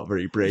that he's not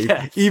very brave,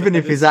 even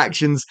if his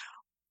actions,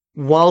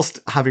 whilst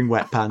having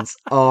wet pants,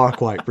 are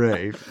quite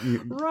brave.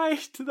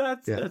 Right,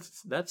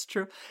 that's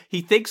true.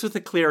 He thinks with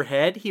a clear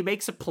head. He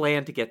makes a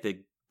plan to get the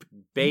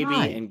baby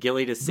and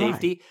Gilly to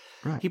safety.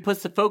 Right. He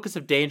puts the focus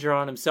of danger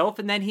on himself,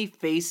 and then he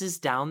faces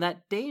down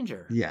that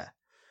danger. Yeah.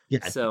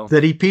 So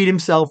that he peed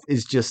himself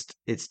it's just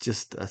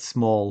a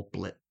small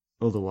blip.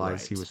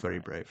 Otherwise, he was very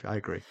brave. I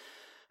agree.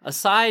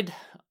 So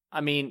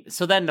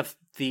then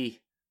the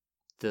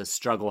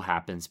struggle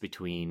happens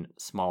between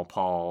Small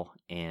Paul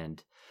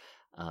and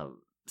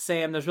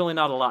Sam, there's really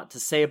not a lot to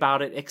say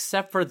about it,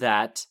 except for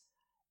that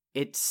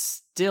it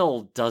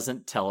still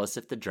doesn't tell us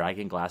if the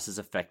dragon glass is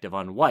effective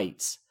on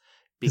whites.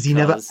 Because he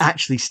never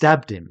actually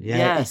stabbed him. Yeah,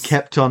 yes. He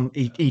kept on.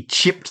 He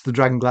chipped the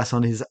dragon glass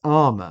on his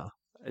armor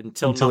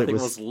until nothing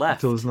was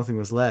left. Until nothing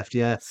was left.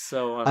 Yeah.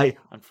 So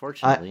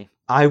unfortunately,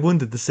 I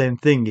wondered the same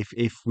thing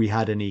if we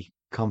had any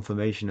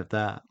confirmation of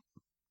that.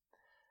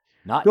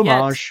 Not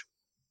Homage.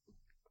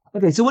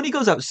 Yet. Okay, so when he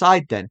goes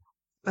outside, then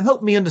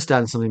help me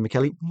understand something,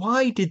 McKelly.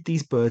 Why did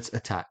these birds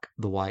attack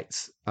the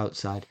whites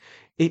outside?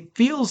 It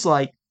feels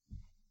like.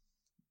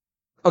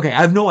 Okay,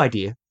 I have no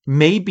idea.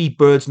 Maybe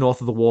birds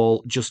north of the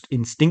wall just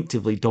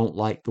instinctively don't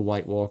like the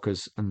White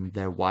Walkers and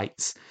their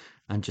whites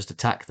and just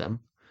attack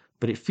them.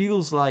 But it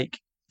feels like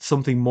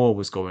something more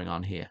was going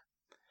on here.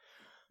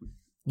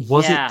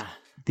 Was it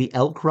the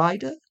elk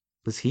rider?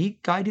 Was he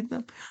guiding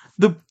them?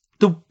 The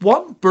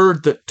one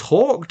bird that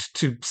talked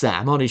to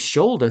Sam on his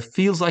shoulder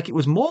feels like it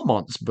was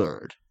Mormont's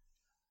bird.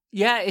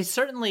 Yeah, it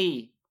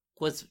certainly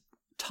was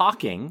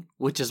talking,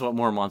 which is what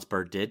Mormont's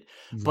bird did.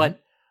 Mm-hmm.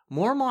 But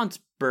Mormont's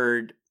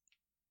bird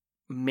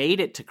made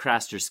it to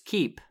Craster's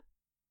Keep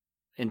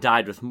and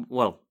died with,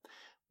 well,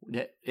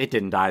 it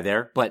didn't die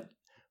there, but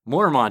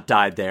Mormont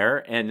died there,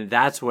 and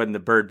that's when the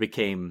bird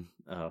became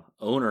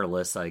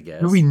ownerless, I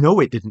guess. We know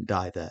it didn't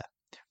die there.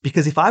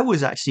 Because if I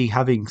was actually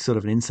having sort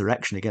of an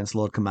insurrection against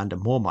Lord Commander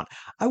Mormont,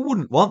 I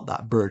wouldn't want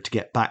that bird to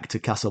get back to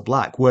Castle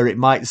Black, where it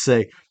might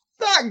say,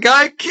 "That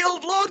guy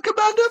killed Lord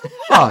Commander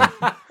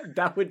Mormont."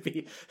 That would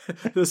be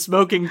the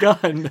smoking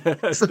gun,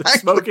 the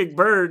smoking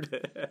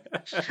bird.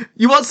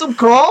 You want some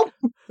corn?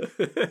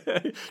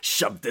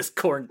 Shove this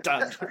corn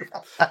down.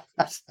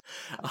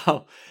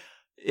 Oh,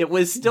 it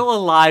was still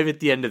alive at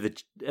the end of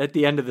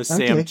the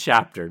Sam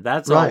chapter.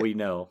 That's right. All we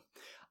know.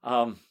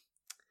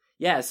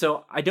 Yeah,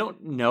 so I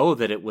don't know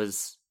that it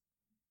was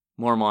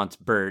Mormont's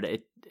bird.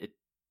 It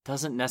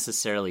doesn't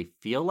necessarily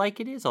feel like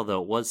it is,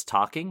 although it was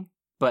talking.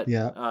 But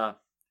yeah.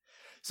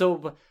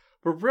 So,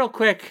 but real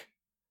quick,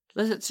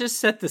 let's just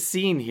set the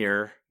scene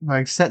here.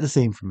 Right, set the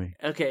scene for me.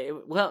 Okay,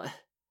 well,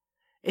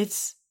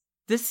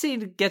 this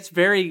scene gets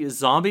very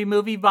zombie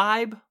movie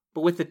vibe,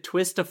 but with a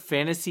twist of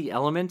fantasy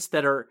elements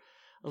that are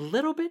a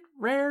little bit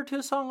rare to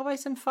A Song of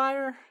Ice and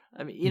Fire.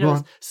 I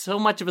mean, so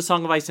much of A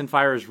Song of Ice and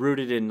Fire is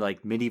rooted in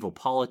like medieval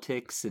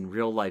politics and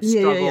real life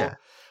struggle.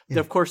 Yeah.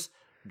 Of course,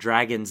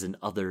 dragons and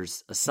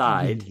others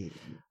aside.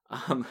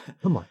 Come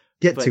on,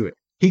 get to it.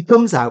 He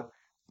comes out,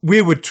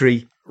 weirwood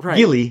tree,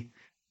 gilly,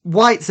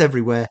 whites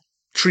everywhere,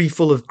 tree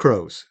full of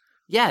crows.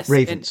 Yes,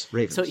 ravens.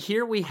 So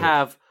here we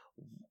have,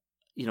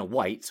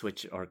 whites,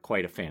 which are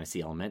quite a fantasy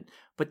element,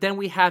 but then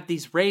we have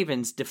these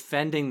ravens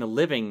defending the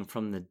living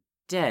from the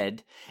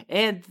dead,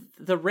 and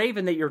the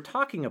raven that you're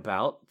talking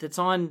about that's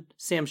on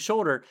Sam's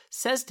shoulder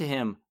says to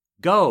him,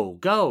 "Go,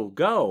 go,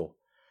 go."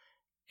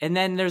 And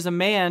then there's a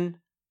man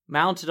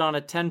mounted on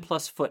a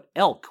 10+ foot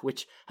elk,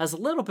 which has a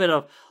little bit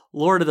of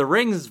Lord of the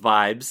Rings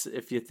vibes,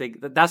 if you think.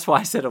 That's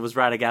why I said it was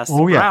Radagast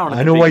Brown.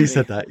 I know why you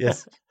said that,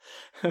 yes.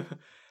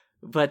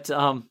 But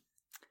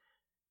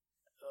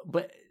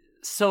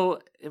so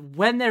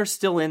when they're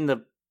still in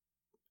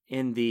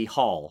the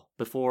hall,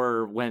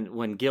 before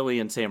when Gilly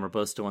and Sam are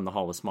both still in the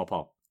hall with Small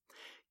Paul,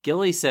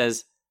 Gilly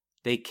says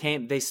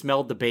they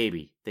smelled the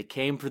baby. They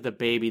came for the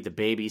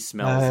baby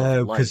smells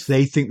of life. Because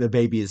they think the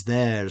baby is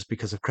theirs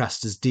because of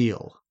Craster's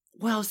deal.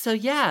 Well,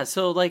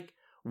 so like,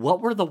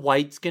 what were the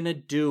whites gonna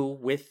do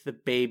with the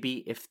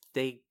baby if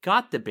they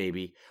got the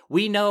baby?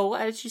 We know,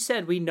 as you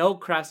said,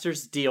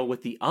 Craster's deal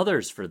with the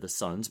others for the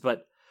sons,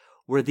 but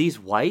were these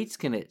whites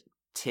gonna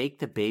take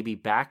the baby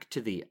back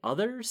to the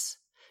others?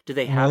 Do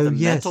they have the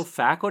mental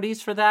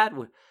faculties for that?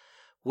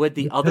 Would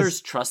the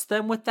others trust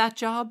them with that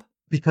job?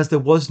 Because there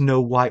was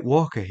no White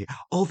Walker here.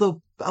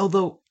 Although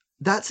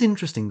that's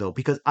interesting though,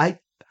 because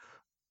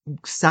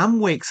Sam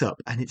wakes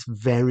up and it's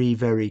very,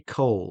 very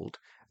cold.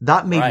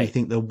 That made me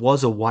think there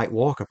was a White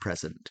Walker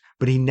present,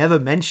 but he never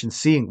mentioned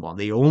seeing one.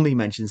 They only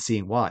mentioned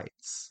seeing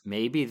whites.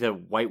 Maybe the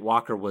White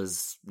Walker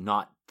was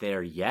not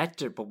there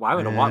yet, but why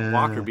would a White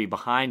Walker be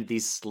behind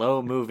these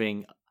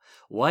slow-moving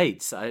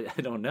whites? I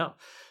don't know.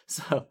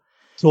 So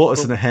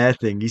tortoise and a hare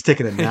thing. He's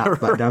taking a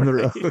nap back down the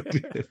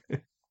road.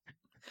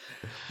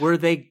 Were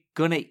they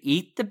going to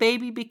eat the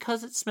baby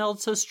because it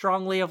smelled so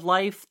strongly of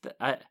life?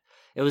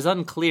 It was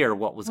unclear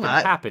what was going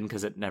to happen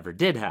because it never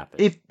did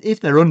happen. If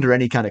they're under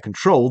any kind of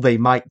control, they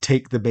might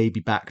take the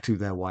baby back to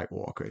their White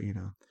Walker,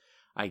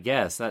 I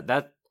guess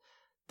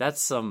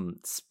that's some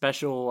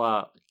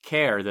special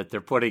care that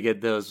they're putting in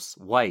those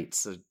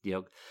whites.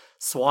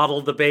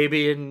 Swaddle the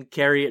baby and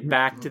carry it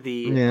back to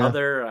the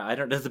other. I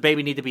don't. Does the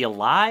baby need to be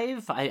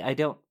alive? I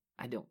don't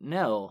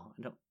know.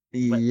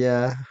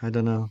 I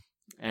don't know.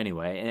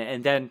 Anyway,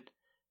 and then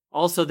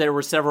also there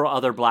were several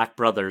other Black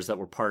brothers that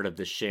were part of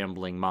this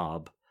shambling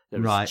mob. There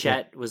was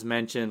Chet was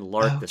mentioned.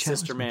 Lark, the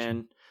sister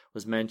man,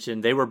 was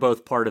mentioned. They were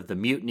both part of the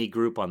mutiny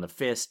group on the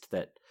Fist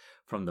that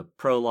from the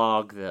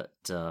prologue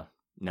that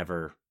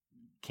never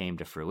came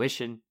to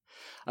fruition.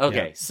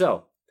 Okay,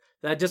 so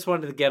I just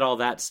wanted to get all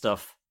that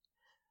stuff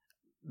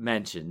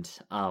mentioned.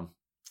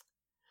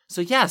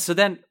 So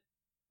then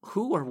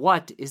who or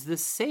what is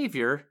this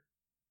savior?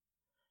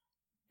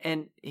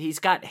 And he's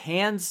got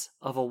hands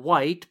of a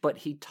white, but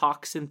he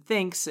talks and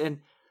thinks, and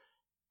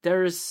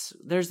there's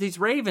these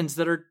ravens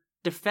that are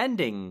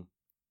defending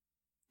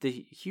the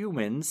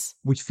humans.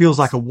 Which feels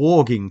like a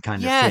warging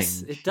kind of thing.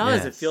 Yes, it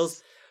does. Yes. It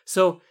feels...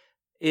 So,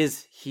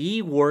 is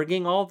he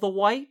warging all the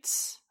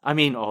whites? I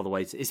mean, all the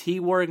whites. Is he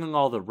warging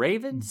all the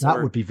ravens?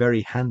 That would be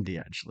very handy,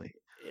 actually.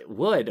 It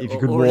would. If you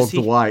could warg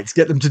the whites,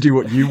 get them to do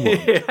what you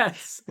want.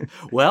 Yes.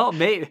 Well,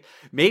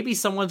 maybe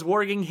someone's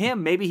warging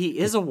him. Maybe he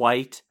is a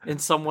white and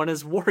someone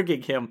is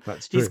warging him.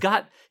 That's true.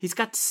 He's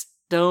got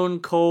stone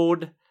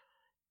cold,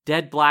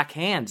 dead black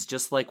hands,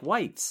 just like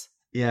whites.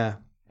 Yeah.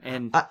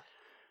 And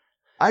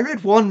I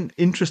read one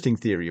interesting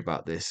theory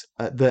about this,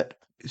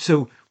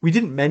 so we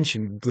didn't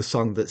mention the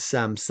song that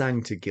Sam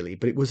sang to Gilly,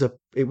 but it was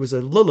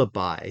a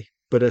lullaby,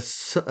 but a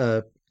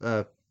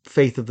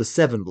Faith of the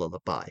Seven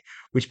lullaby,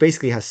 which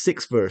basically has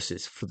 6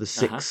 verses for the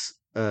 6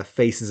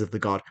 faces of the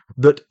god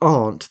that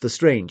aren't the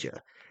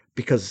stranger,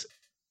 because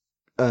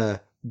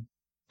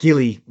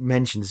Gilly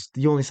mentions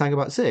you only sang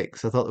about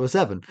 6. I thought there were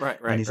 7. Right.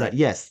 And he's like,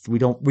 yes, we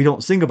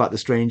don't sing about the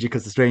stranger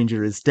because the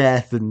stranger is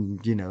death,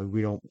 and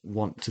we don't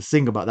want to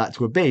sing about that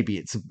to a baby.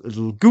 It's a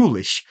little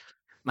ghoulish.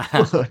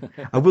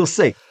 I will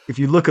say, if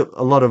you look at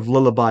a lot of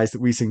lullabies that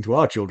we sing to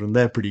our children,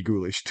 they're pretty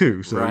ghoulish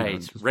too. So,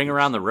 right. Ring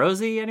Around the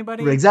Rosie,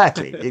 anybody?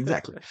 Exactly.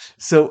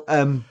 So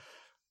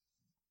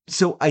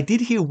I did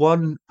hear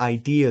one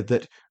idea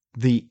that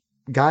the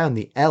guy on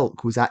the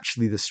elk was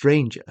actually the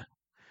stranger.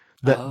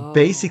 That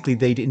basically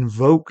they'd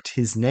invoked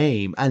his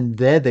name, and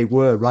there they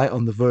were, right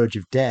on the verge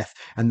of death,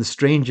 and the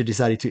stranger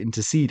decided to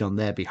intercede on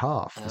their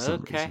behalf for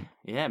some reason.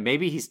 Yeah,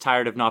 maybe he's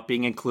tired of not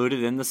being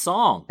included in the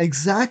song.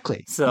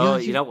 Exactly. So,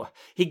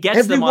 he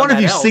gets them on that elk. Every one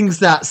of you sings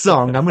that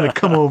song. I'm going to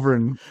come over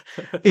and,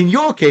 in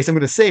your case, I'm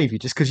going to save you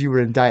just because you were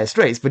in dire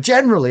straits, but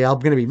generally I'm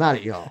going to be mad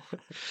at y'all.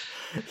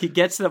 He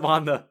gets them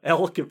on the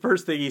elk, and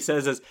first thing he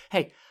says is,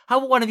 hey, how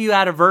about one of you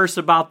add a verse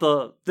about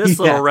this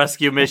little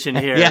rescue mission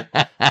here?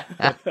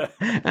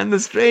 And the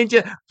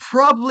stranger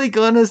probably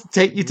gonna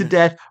take you to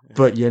death,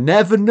 but you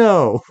never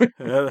know.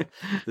 The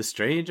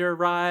stranger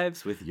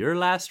arrives with your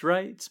last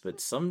rites,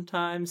 but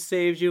sometimes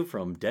saves you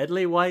from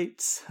deadly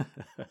whites.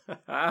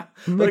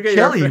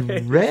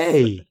 McKelly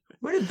Ray,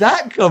 where did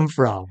that come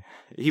from?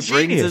 He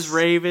brings his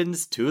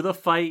ravens to the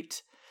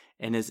fight,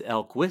 and his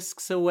elk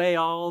whisks away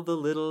all the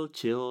little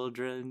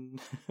children.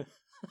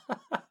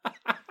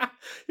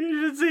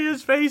 You should see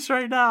his face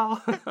right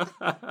now.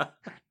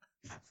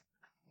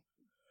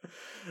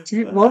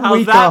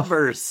 How's that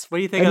verse? What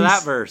do you think of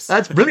that verse?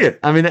 That's brilliant.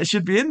 I mean, that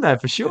should be in there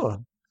for sure.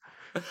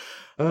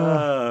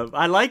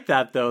 I like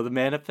that, though. The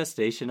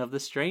manifestation of the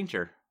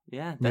stranger.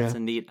 Yeah, that's a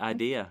neat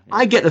idea. Yeah.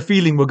 I get the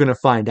feeling we're going to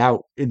find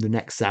out in the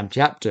next Sam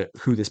chapter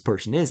who this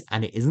person is,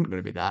 and it isn't going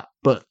to be that.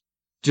 But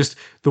just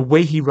the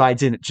way he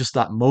rides in at just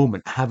that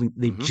moment,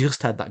 they've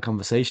just had that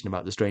conversation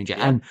about the stranger.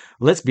 Yeah. And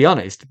let's be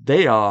honest,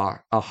 they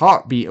are a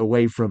heartbeat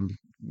away from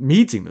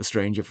meeting the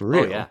stranger for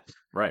real. Oh, yeah.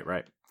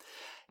 Right.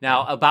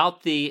 Now,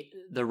 about the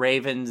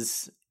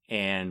ravens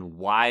and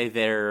why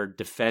they're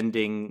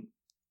defending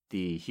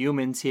the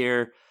humans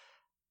here,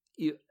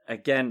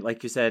 again,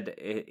 like you said,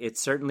 it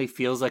certainly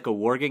feels like a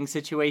warging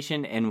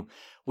situation. And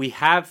we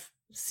have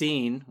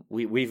seen,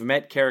 we've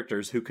met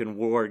characters who can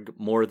warg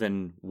more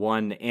than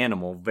one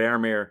animal.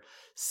 Vermeer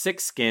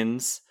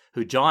Sixskins,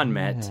 who John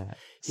met,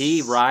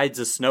 he rides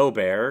a snow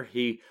bear.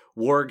 He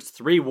wargs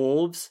 3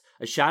 wolves,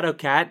 a shadow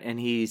cat, and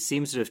he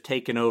seems to have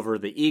taken over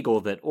the eagle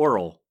that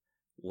Oral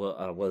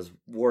was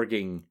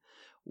warging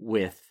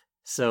with.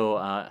 So,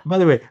 by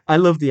the way, I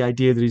love the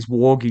idea that his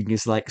warging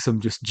is like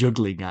some just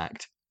juggling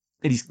act,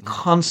 and he's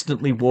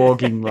constantly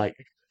warging like.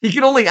 He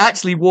can only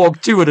actually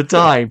warg 2 at a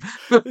time.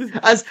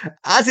 As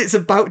it's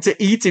about to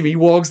eat him, he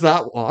wargs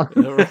that one.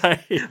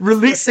 Right.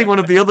 Releasing one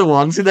of the other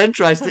ones, who then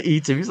tries to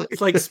eat him.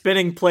 It's like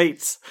spinning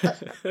plates.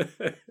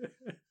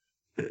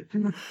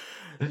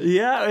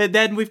 Yeah, and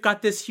then we've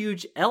got this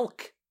huge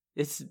elk.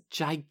 This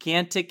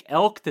gigantic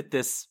elk that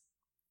this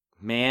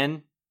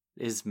man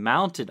is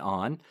mounted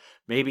on.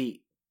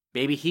 Maybe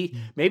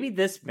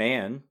this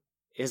man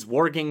is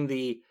warging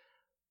the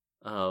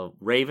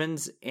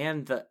ravens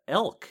and the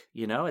elk,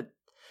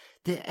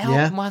 The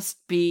elk must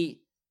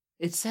be,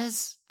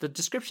 the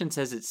description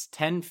says it's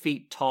 10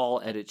 feet tall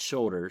at its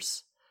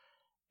shoulders.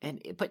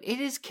 But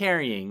it is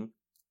carrying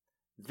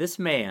this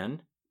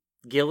man,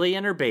 Gilly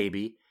and her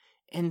baby,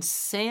 and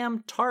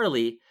Sam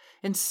Tarley.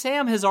 And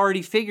Sam has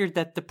already figured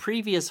that the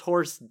previous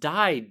horse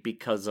died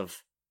because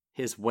of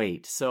his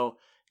weight. So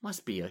it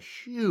must be a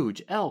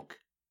huge elk.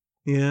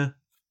 Yeah.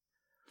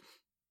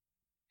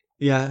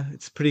 Yeah,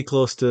 it's pretty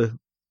close to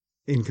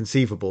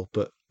inconceivable,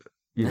 but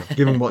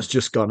given what's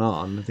just gone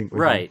on, I think we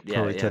can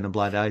probably turn a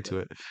blind eye to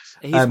it.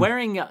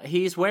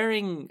 He's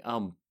wearing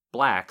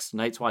blacks,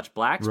 Night's Watch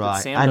blacks, right.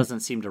 But Sam doesn't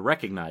seem to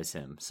recognize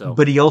him. So,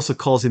 but he also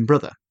calls him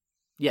brother.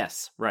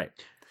 Yes, right.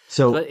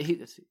 So but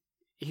he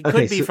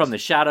could be from the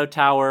Shadow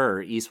Tower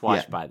or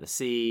Eastwatch by the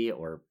Sea,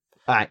 or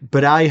All right,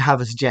 but I have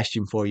a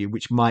suggestion for you,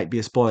 which might be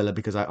a spoiler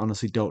because I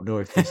honestly don't know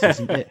if this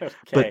isn't it.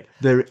 But Okay.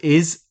 there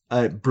is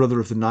a brother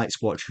of the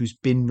Night's Watch who's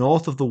been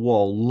north of the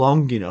Wall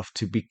long enough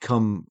to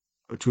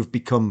have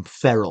become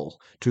feral,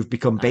 to have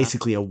become Uh-huh.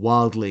 basically a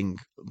wildling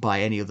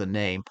by any other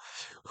name,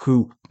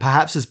 who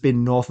perhaps has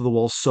been north of the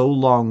Wall so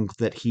long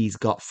that he's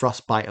got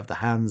frostbite of the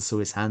hands, so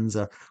his hands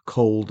are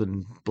cold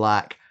and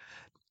black,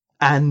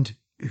 and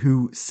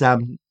who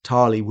Sam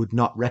Tarley would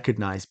not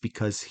recognize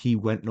because he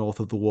went north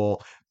of the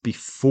Wall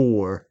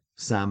before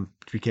Sam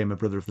became a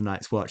brother of the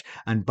Night's Watch.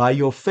 And by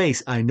your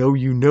face, I know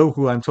you know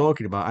who I'm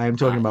talking about. I am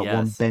talking about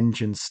one Yes.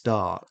 Benjamin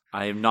Stark.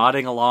 I am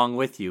nodding along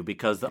with you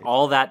because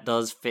all that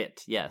does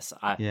fit. Yes.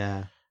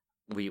 Yeah.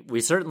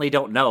 We certainly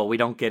don't know. We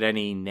don't get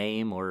any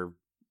name or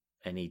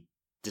any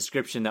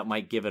description that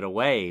might give it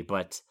away,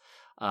 but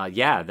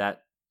yeah,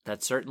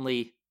 that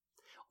certainly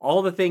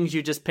all the things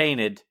you just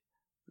painted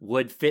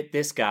would fit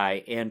this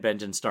guy and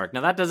Benjamin Stark.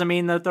 Now that doesn't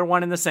mean that they're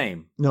one and the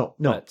same, No,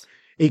 no. but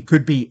It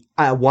could be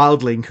a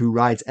wildling who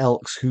rides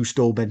elks who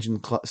stole Benjamin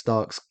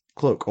Stark's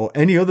cloak, or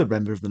any other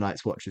member of the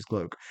Night's Watch's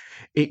cloak.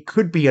 It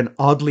could be an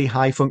oddly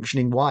high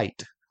functioning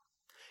white.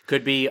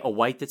 could be a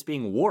white that's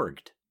being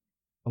warged,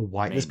 A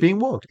white that's maybe. being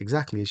walked,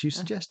 exactly as you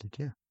suggested,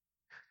 yeah.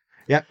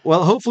 Yeah,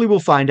 well, hopefully we'll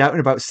find out in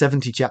about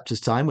 70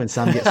 chapters' time when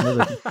Sam gets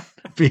another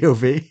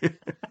POV.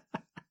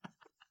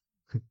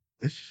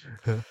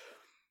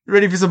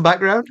 Ready for some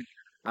background?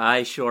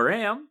 I sure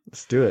am.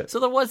 Let's do it. So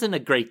there wasn't a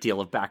great deal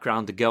of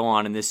background to go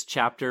on in this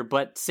chapter,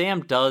 but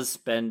Sam does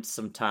spend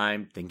some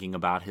time thinking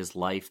about his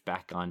life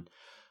back on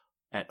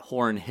at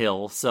Horn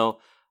Hill. So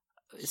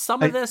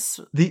some of I, this,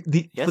 for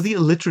yes, the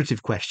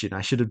alliterative question,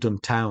 I should have done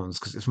towns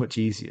because it's much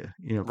easier.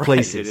 right, it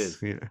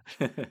Places. is.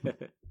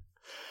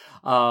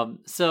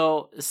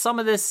 So some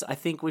of this I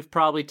think we've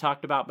probably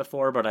talked about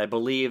before, but I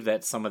believe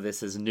that some of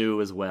this is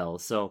new as well.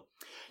 So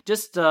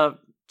just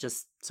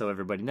so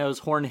everybody knows,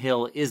 Horn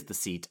Hill is the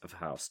seat of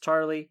House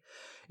Tarley.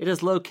 It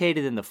is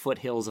located in the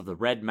foothills of the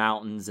Red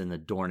Mountains in the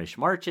Dornish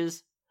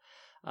Marches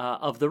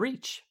of the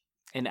Reach.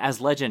 And as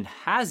legend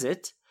has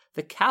it,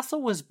 the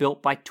castle was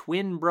built by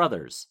twin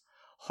brothers,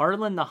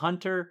 Harlan the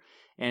Hunter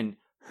and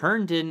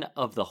Herndon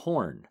of the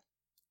Horn.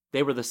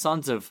 They were the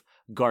sons of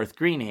Garth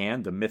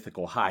Greenhand, the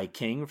mythical High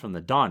King from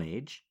the Dawn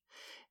Age.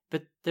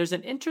 But there's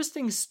an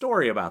interesting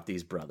story about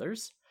these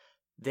brothers.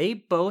 They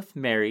both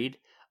married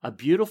a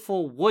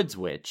beautiful woods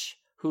witch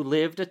who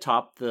lived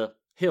atop the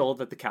hill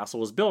that the castle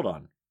was built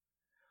on.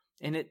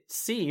 And it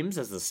seems,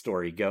 as the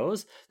story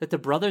goes, that the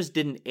brothers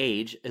didn't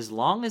age as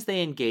long as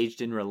they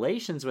engaged in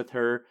relations with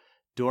her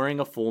during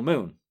a full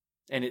moon.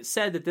 And it's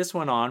said that this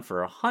went on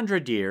for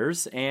 100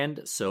 years,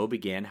 and so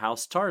began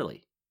House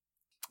Tarley.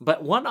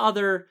 But one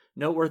other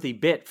noteworthy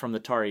bit from the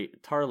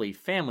Tarley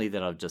family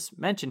that I've just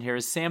mentioned here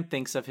is Sam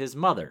thinks of his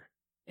mother.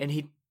 And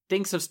he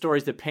thinks of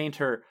stories that paint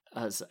her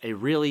as a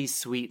really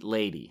sweet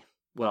lady.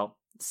 Well,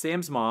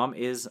 Sam's mom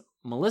is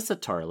Melissa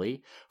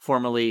Tarley,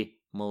 formerly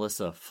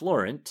Melissa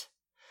Florent.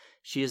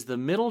 She is the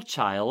middle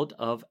child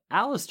of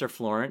Alistair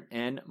Florent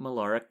and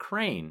Melara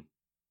Crane.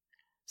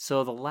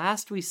 So the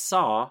last we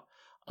saw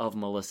of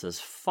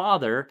Melissa's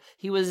father,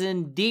 he was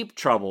in deep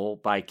trouble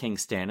by King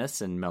Stannis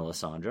and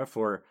Melisandre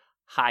for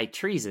high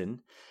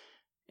treason.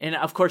 And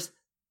of course,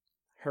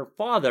 her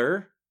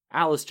father,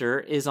 Alistair,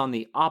 is on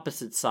the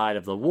opposite side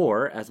of the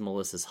war as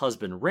Melissa's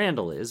husband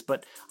Randall is,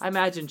 but I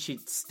imagine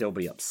she'd still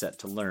be upset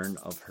to learn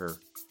of her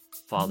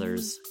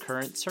father's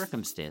current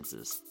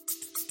circumstances.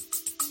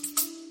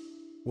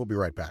 We'll be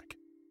right back.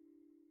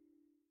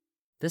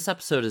 This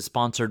episode is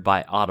sponsored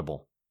by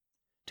Audible.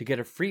 To get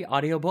a free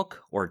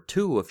audiobook, or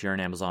 2 if you're an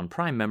Amazon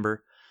Prime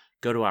member,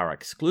 go to our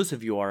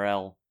exclusive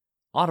URL,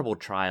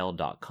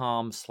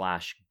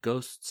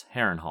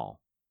 audibletrial.com/ghostsharrenhal.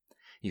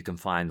 You can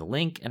find the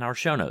link in our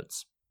show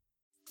notes.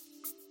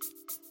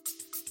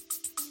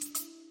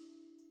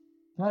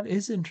 That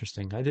is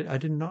interesting. I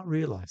did not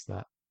realize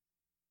that.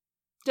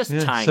 Just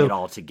Yeah, tying so it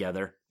all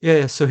together.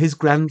 yeah, so his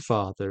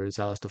grandfather is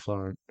Alistair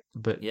Florent,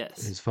 but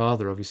Yes. his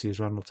father obviously is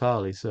Randall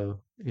Tarley. So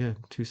yeah,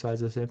 two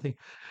sides of the same thing.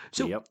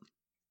 So Yep.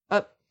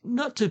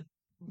 not to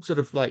sort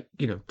of like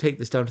take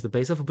this down to the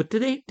base level, but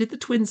did the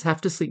twins have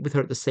to sleep with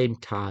her at the same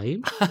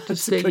time to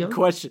That's stay a good young?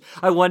 question.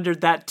 I wondered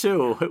that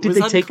too. It Did was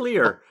they take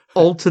unclear.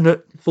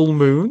 alternate full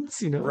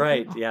moons?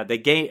 Right. Yeah. They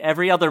gained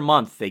every other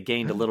month. They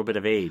gained a little bit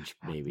of age,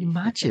 maybe.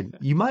 Imagine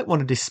you might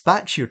want to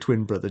dispatch your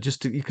twin brother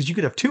just because you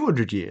could have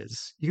 200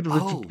 years. You could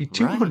have lived to be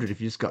 200 right.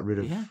 if you just got rid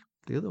of Yeah.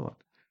 the other one.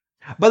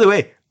 By the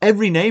way,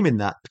 every name in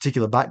that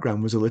particular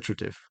background was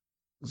alliterative.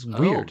 It's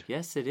weird. Oh,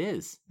 yes, it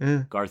is.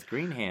 Yeah, Garth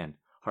Greenhand,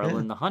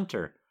 Harlan the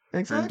Hunter,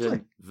 exactly.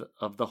 Herndon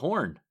of the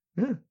Horn.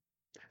 Yeah.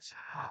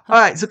 All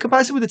right, so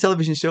comparison with the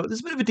television show,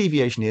 there's a bit of a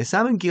deviation here.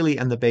 Sam and Gilly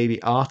and the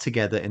baby are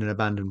together in an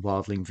abandoned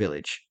wildling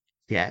village.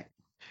 Yeah.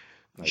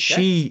 Okay.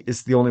 She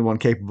is the only one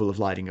capable of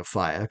lighting a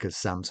fire because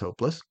Sam's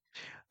hopeless.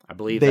 I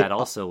believe They that are-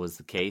 also was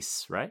the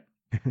case, right?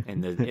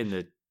 In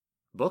the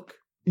book?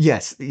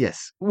 Yes,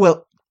 yes.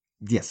 Well,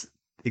 yes,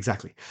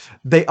 exactly.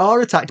 They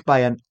are attacked by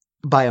a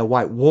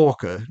White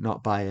Walker,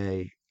 not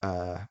by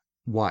a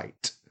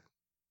white.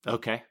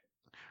 Okay.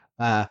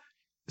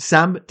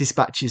 Sam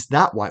dispatches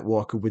that White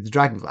Walker with the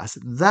dragon glass.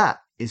 That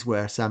is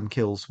where Sam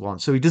kills one.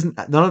 So he doesn't.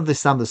 None of this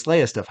Sam the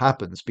Slayer stuff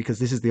happens because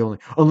this is the only.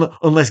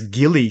 Unless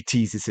Gilly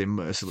teases him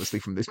mercilessly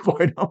from this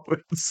point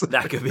onwards.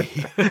 That could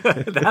be.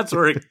 That's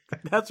where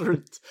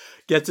it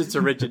gets its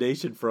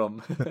origination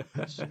from.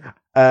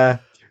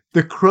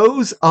 The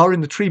crows are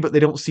in the tree, but they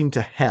don't seem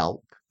to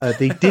help.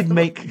 They did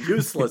make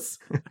useless.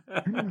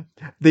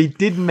 They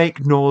did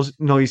make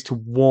noise to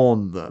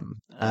warn them.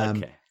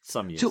 Okay,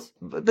 some use. So,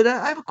 but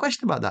I have a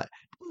question about that.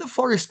 Didn't the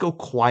forest go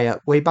quiet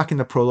way back in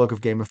the prologue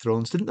of Game of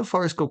Thrones? Didn't the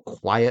forest go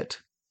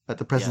quiet at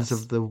the presence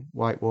of the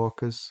White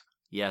Walkers?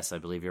 Yes, I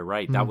believe you're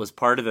right. That was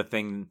part of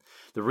the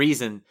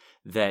reason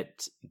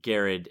that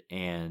Garrett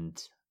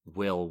and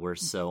Will were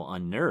so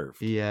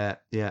unnerved. Yeah.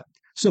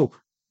 So,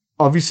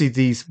 obviously,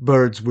 these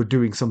birds were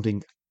doing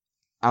something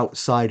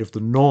outside of the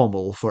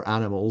normal for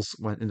animals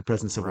when in the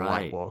presence of a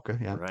White Walker.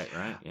 Yeah. Right,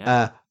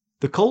 yeah.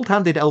 The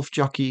cold-handed elf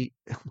jockey...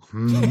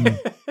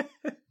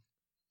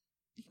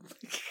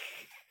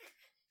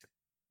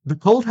 The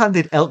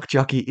cold-handed elk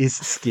jockey is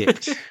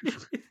skipped.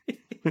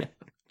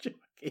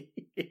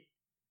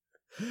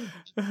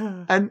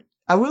 And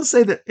I will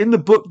say that in the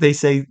book,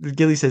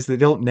 Gilly says they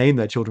don't name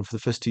their children for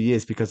the first 2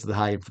 years because of the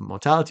high infant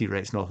mortality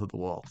rates north of the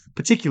wall,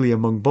 particularly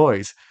among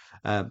boys.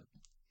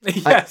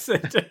 Yes,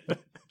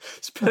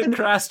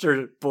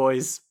 Craster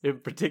boys in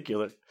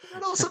particular.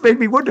 It also made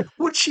me wonder,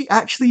 would she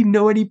actually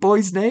know any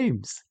boys'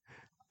 names?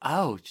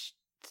 Oh,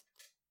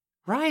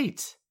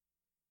 right.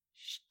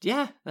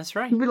 Yeah, that's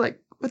right. You'd be like,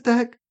 what the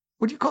heck?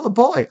 What do you call a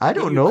boy? I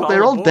don't know.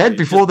 They're all dead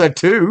before they're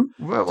 2.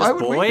 Why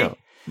would we know?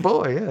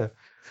 Boy,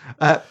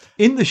 yeah.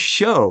 In the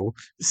show,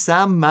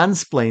 Sam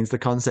mansplains the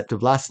concept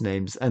of last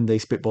names, and they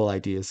spitball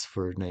ideas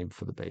for a name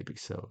for the baby.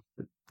 So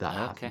that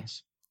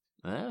happens.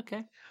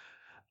 Okay.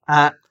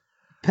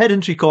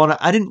 Pedantry corner.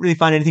 I didn't really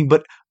find anything,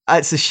 but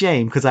it's a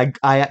shame because I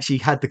actually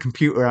had the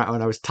computer out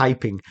when I was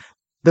typing.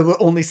 There were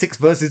only 6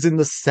 verses in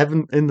the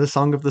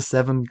Song of the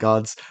Seven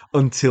Gods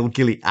until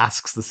Gilly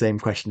asks the same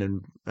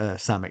question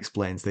and Sam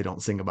explains they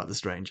don't sing about the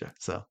stranger.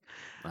 So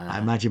I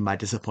imagine my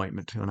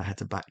disappointment when I had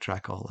to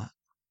backtrack all that.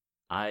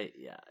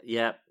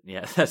 Yeah.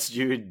 That's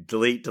you.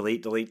 Delete.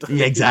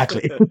 Yeah,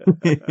 exactly.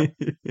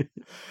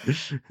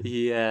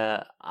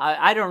 Yeah,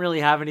 I don't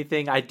really have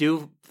anything. I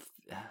do.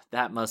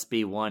 That must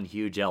be one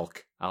huge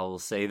elk. I will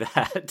say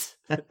that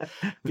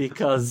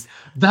because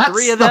that's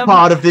 3 of the them...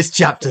 part of this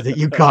chapter that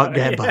you can't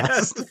get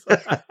past.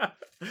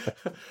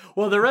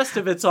 Well, the rest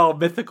of it's all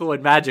mythical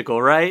and magical,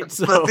 right?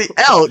 So but the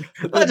elk,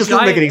 that just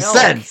doesn't make any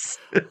sense.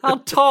 How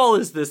tall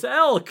is this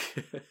elk?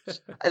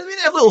 I mean,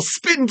 they have little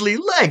spindly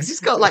legs. He's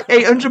got like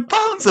 800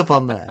 pounds up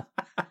on there.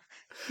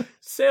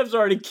 Sam's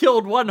already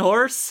killed 1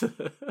 horse. You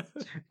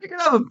can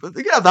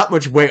have that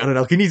much weight on an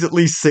elk. He needs at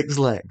least 6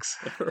 legs.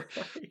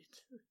 Right.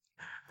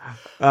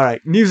 All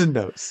right, news and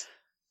notes.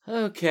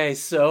 Okay,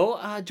 so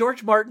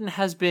George Martin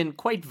has been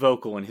quite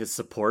vocal in his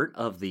support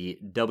of the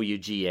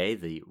WGA,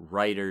 the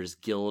Writers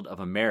Guild of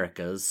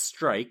America's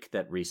strike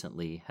that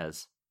recently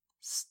has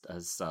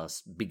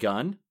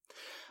begun.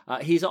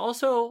 He's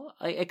also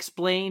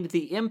explained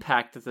the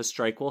impact that the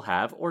strike will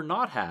have or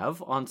not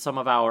have on some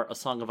of our A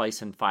Song of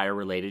Ice and Fire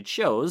related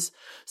shows,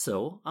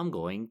 so I'm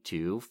going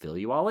to fill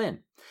you all in.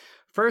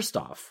 First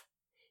off,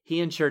 he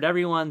assured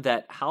everyone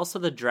that House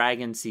of the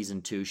Dragon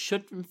Season 2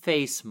 shouldn't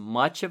face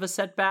much of a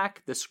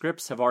setback. The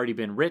scripts have already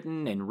been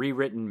written and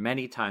rewritten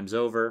many times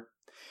over.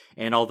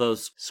 And although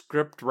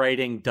script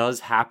writing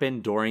does happen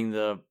during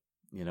the,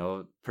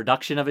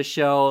 production of a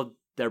show,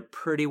 they're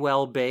pretty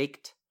well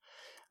baked.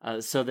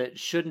 So that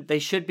they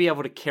should be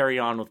able to carry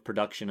on with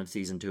production of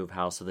Season 2 of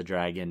House of the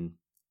Dragon,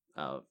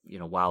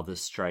 while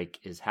this strike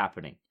is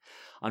happening.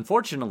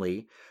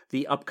 Unfortunately,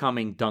 the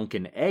upcoming Dunk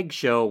and Egg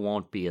show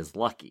won't be as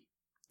lucky.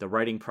 The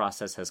writing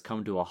process has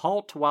come to a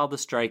halt while the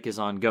strike is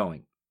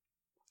ongoing.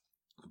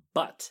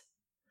 But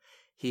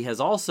he has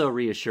also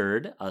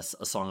reassured us,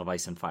 A Song of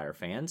Ice and Fire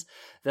fans,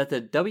 that the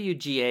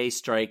WGA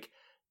strike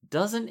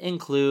doesn't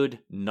include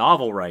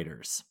novel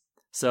writers.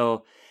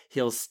 So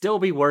he'll still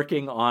be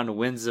working on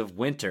Winds of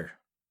Winter.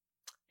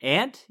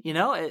 And,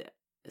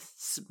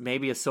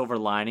 maybe a silver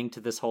lining to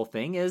this whole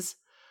thing is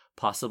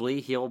possibly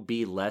he'll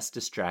be less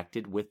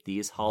distracted with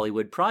these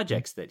Hollywood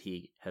projects that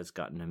he has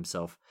gotten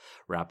himself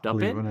wrapped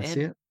up in. When I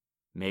see it.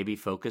 Maybe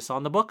focus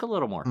on the book a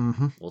little more.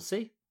 Mm-hmm. We'll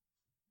see.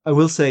 I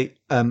will say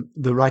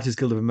the Writers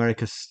Guild of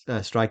America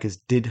strikers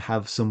did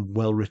have some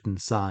well-written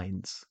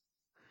signs.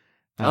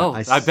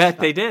 I bet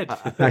they did.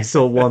 I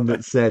saw one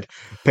that said,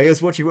 "Pay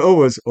us what you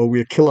owe us, or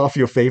we'll kill off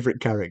your favorite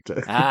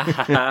character."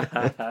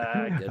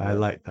 I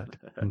like that.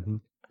 Mm-hmm.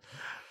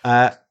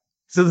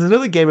 So there's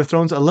another Game of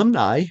Thrones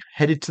alumni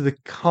headed to the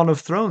Con of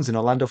Thrones in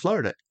Orlando,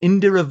 Florida.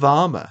 Indira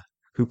Varma,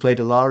 who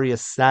played Ilaria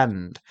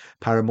Sand,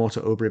 paramour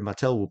to Oberyn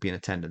Martell, will be in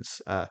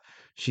attendance.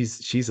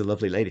 She's a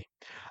lovely lady.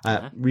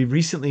 We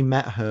recently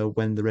met her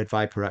when the Red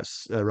Viper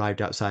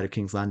arrived outside of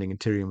King's Landing and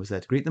Tyrion was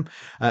there to greet them.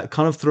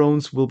 Con of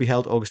Thrones will be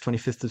held August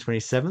 25th to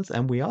 27th,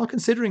 and we are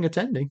considering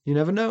attending. You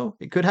never know.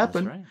 It could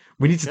happen. Right.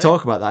 We need to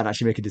talk about that and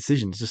actually make a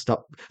decision. Just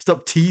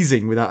stop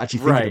teasing without actually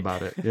thinking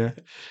about it. Yeah.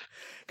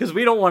 because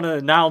we don't want to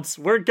announce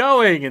we're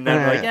going, and then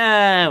we're like,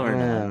 we're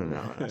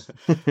not. No.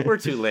 We're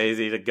too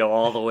lazy to go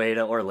all the way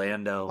to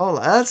Orlando. Oh,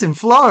 that's in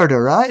Florida,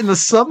 right? In the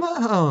summer?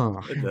 Oh.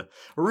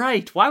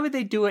 Right. Why would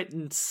they do it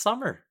in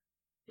summer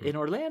in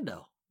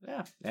Orlando?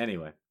 Yeah.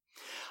 Anyway.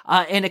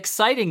 In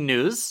exciting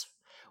news,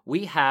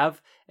 we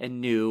have a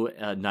new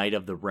Knight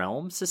of the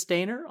Realm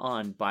sustainer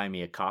on Buy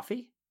Me a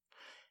Coffee.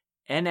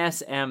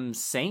 NSM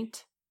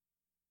Saint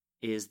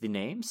is the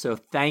name. So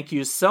thank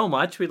you so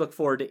much. We look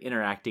forward to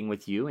interacting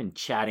with you and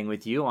chatting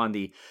with you on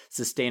the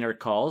sustainer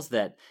calls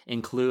that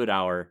include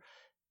our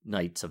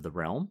Knights of the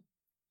Realm.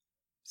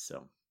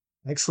 So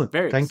excellent.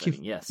 Very thank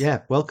exciting, you. Yes. Yeah,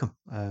 welcome.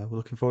 We're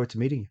looking forward to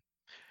meeting you.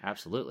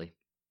 Absolutely.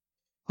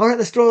 All right,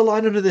 let's draw a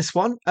line under this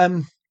one.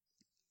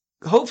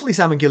 Hopefully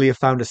Sam and Gilly have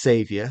found a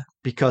savior,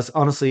 because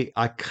honestly,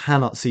 I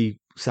cannot see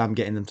Sam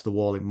getting them to the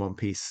wall in one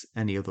piece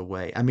any other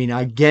way. I mean,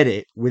 I get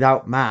it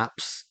without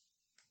maps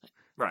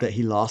that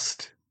he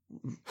lost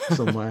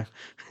somewhere.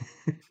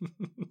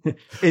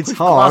 It's We've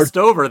hard. Glossed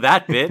over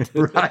that bit.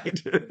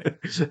 Right.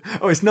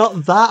 Oh, it's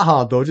not that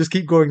hard though. Just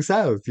keep going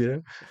south, you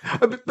know.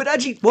 But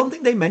actually, one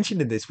thing they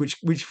mentioned in this, which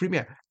freaked me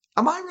out.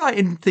 Am I right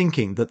in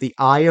thinking that the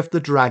eye of the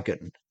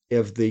dragon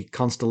of the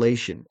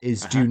constellation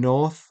is due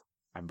north?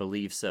 I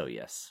believe so.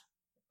 Yes.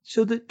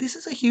 So this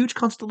is a huge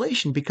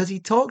constellation, because he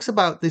talks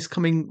about this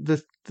coming.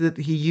 That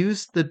he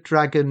used the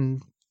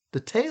dragon, the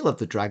tail of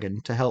the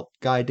dragon, to help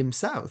guide him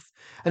south.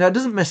 And that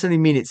doesn't necessarily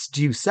mean it's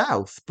due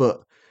south,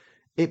 but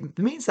it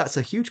means that's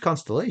a huge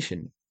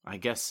constellation. I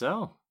guess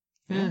so.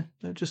 Yeah,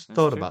 I just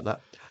thought about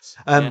that.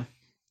 And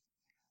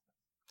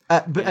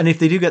if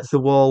they do get to the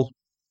wall,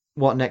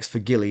 what next for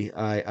Gilly?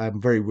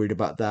 I'm very worried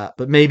about that.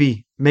 But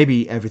maybe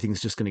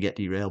everything's just going to get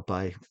derailed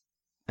by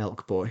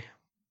Elk Boy.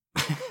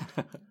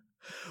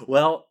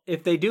 Well,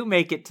 if they do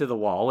make it to the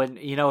wall, and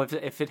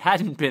if it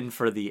hadn't been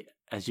for the,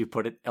 as you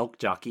put it, elk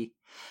jockey,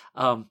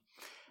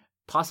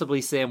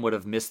 possibly Sam would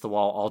have missed the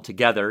wall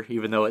altogether,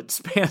 even though it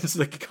spans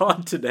the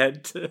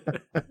continent.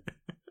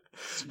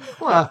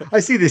 Well, I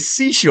see this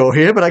seashore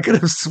here, but I could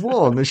have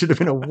sworn there should have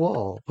been a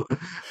wall.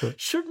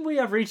 Shouldn't we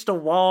have reached a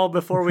wall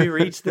before we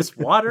reached this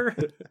water?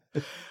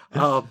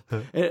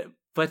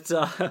 But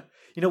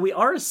we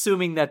are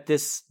assuming that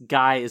this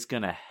guy is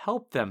going to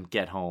help them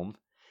get home.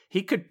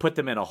 He could put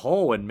them in a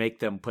hole and make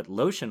them put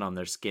lotion on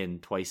their skin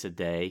twice a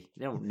day.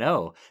 You don't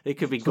know. They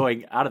could be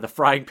going out of the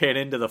frying pan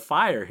into the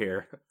fire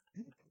here.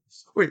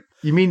 Wait,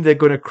 you mean they're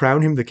going to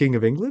crown him the King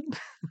of England?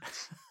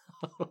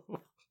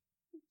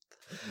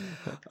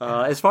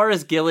 As far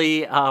as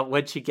Gilly,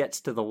 when she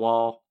gets to the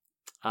wall,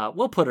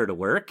 we'll put her to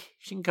work.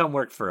 She can come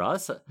work for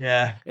us.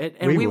 Yeah.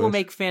 And we will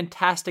make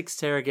fantastic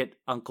surrogate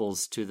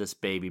uncles to this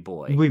baby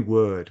boy. We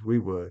would.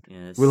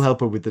 Yes. We'll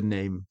help her with the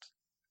name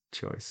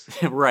choice.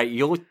 Right.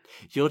 You'll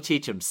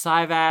teach him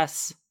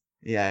Syvass.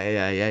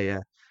 Yeah.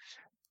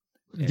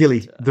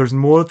 Gilly, there's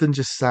more than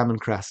just Sam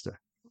and Craster.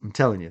 I'm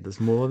telling you,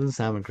 there's more than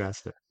Sam and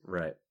Craster.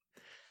 Right.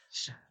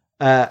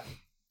 And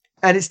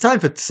it's time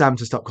for Sam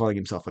to stop calling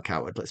himself a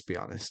coward, let's be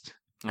honest.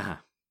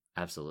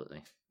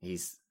 Absolutely. He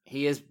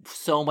is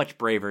so much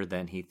braver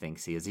than he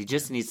thinks he is. He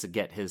just needs to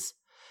get his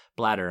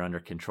bladder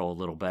under control a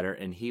little better,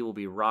 and he will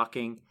be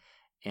rocking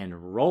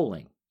and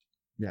rolling.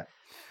 Yeah.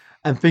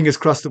 And fingers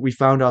crossed that we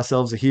found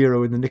ourselves a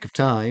hero in the nick of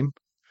time.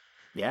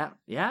 Yeah.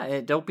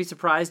 Don't be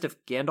surprised if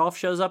Gandalf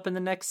shows up in the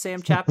next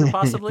Sam chapter,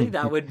 possibly.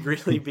 That would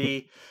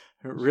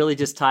really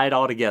just tie it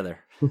all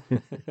together.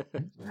 Where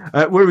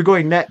are we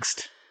going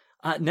next?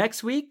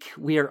 Next week,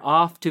 we are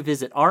off to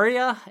visit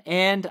Arya,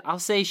 and I'll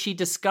say she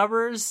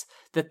discovers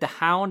that the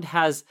Hound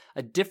has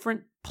a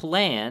different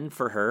plan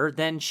for her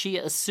than she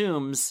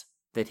assumes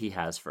that he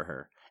has for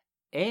her.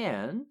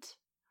 And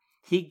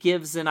he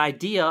gives an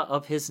idea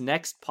of his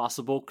next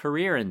possible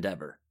career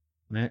endeavor.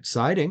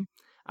 Exciting.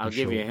 I'll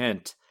give you a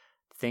hint.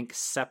 Think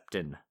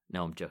Septon.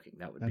 No, I'm joking.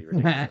 That would be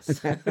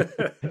ridiculous.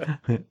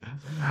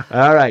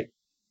 All right.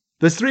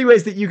 There's 3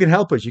 ways that you can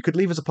help us. You could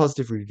leave us a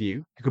positive review.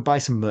 You could buy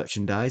some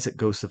merchandise at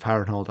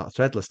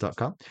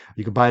ghostsofharrenhal.threadless.com.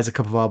 You could buy us a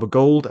cup of Arbor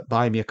Gold at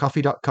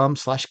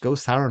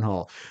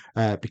buymeacoffee.com/ghostharrenhal.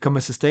 Become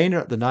a sustainer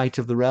at the Knight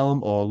of the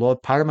Realm or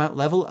Lord Paramount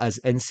level, as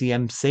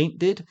NCM Saint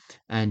did.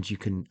 And you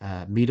can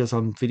meet us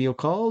on video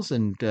calls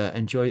and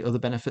enjoy other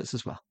benefits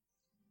as well.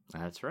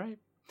 That's right.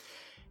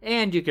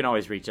 And you can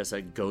always reach us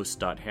at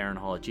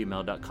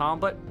ghost.harrenhall@gmail.com,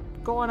 but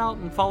go on out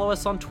and follow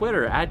us on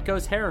Twitter at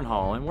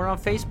 @GhostHarrenhall, and we're on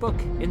Facebook,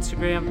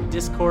 Instagram,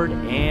 Discord,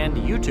 and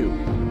YouTube.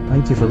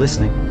 Thank you for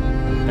listening.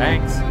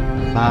 Thanks.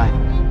 Bye.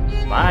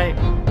 Bye.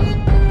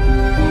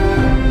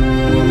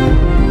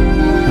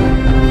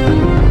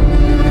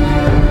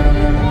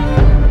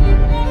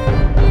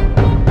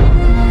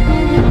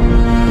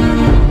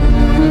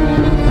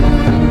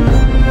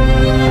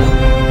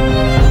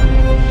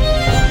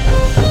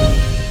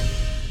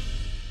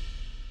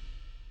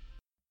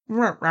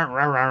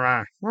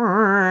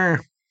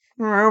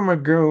 Oh my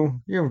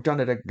God, you've done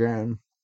it again.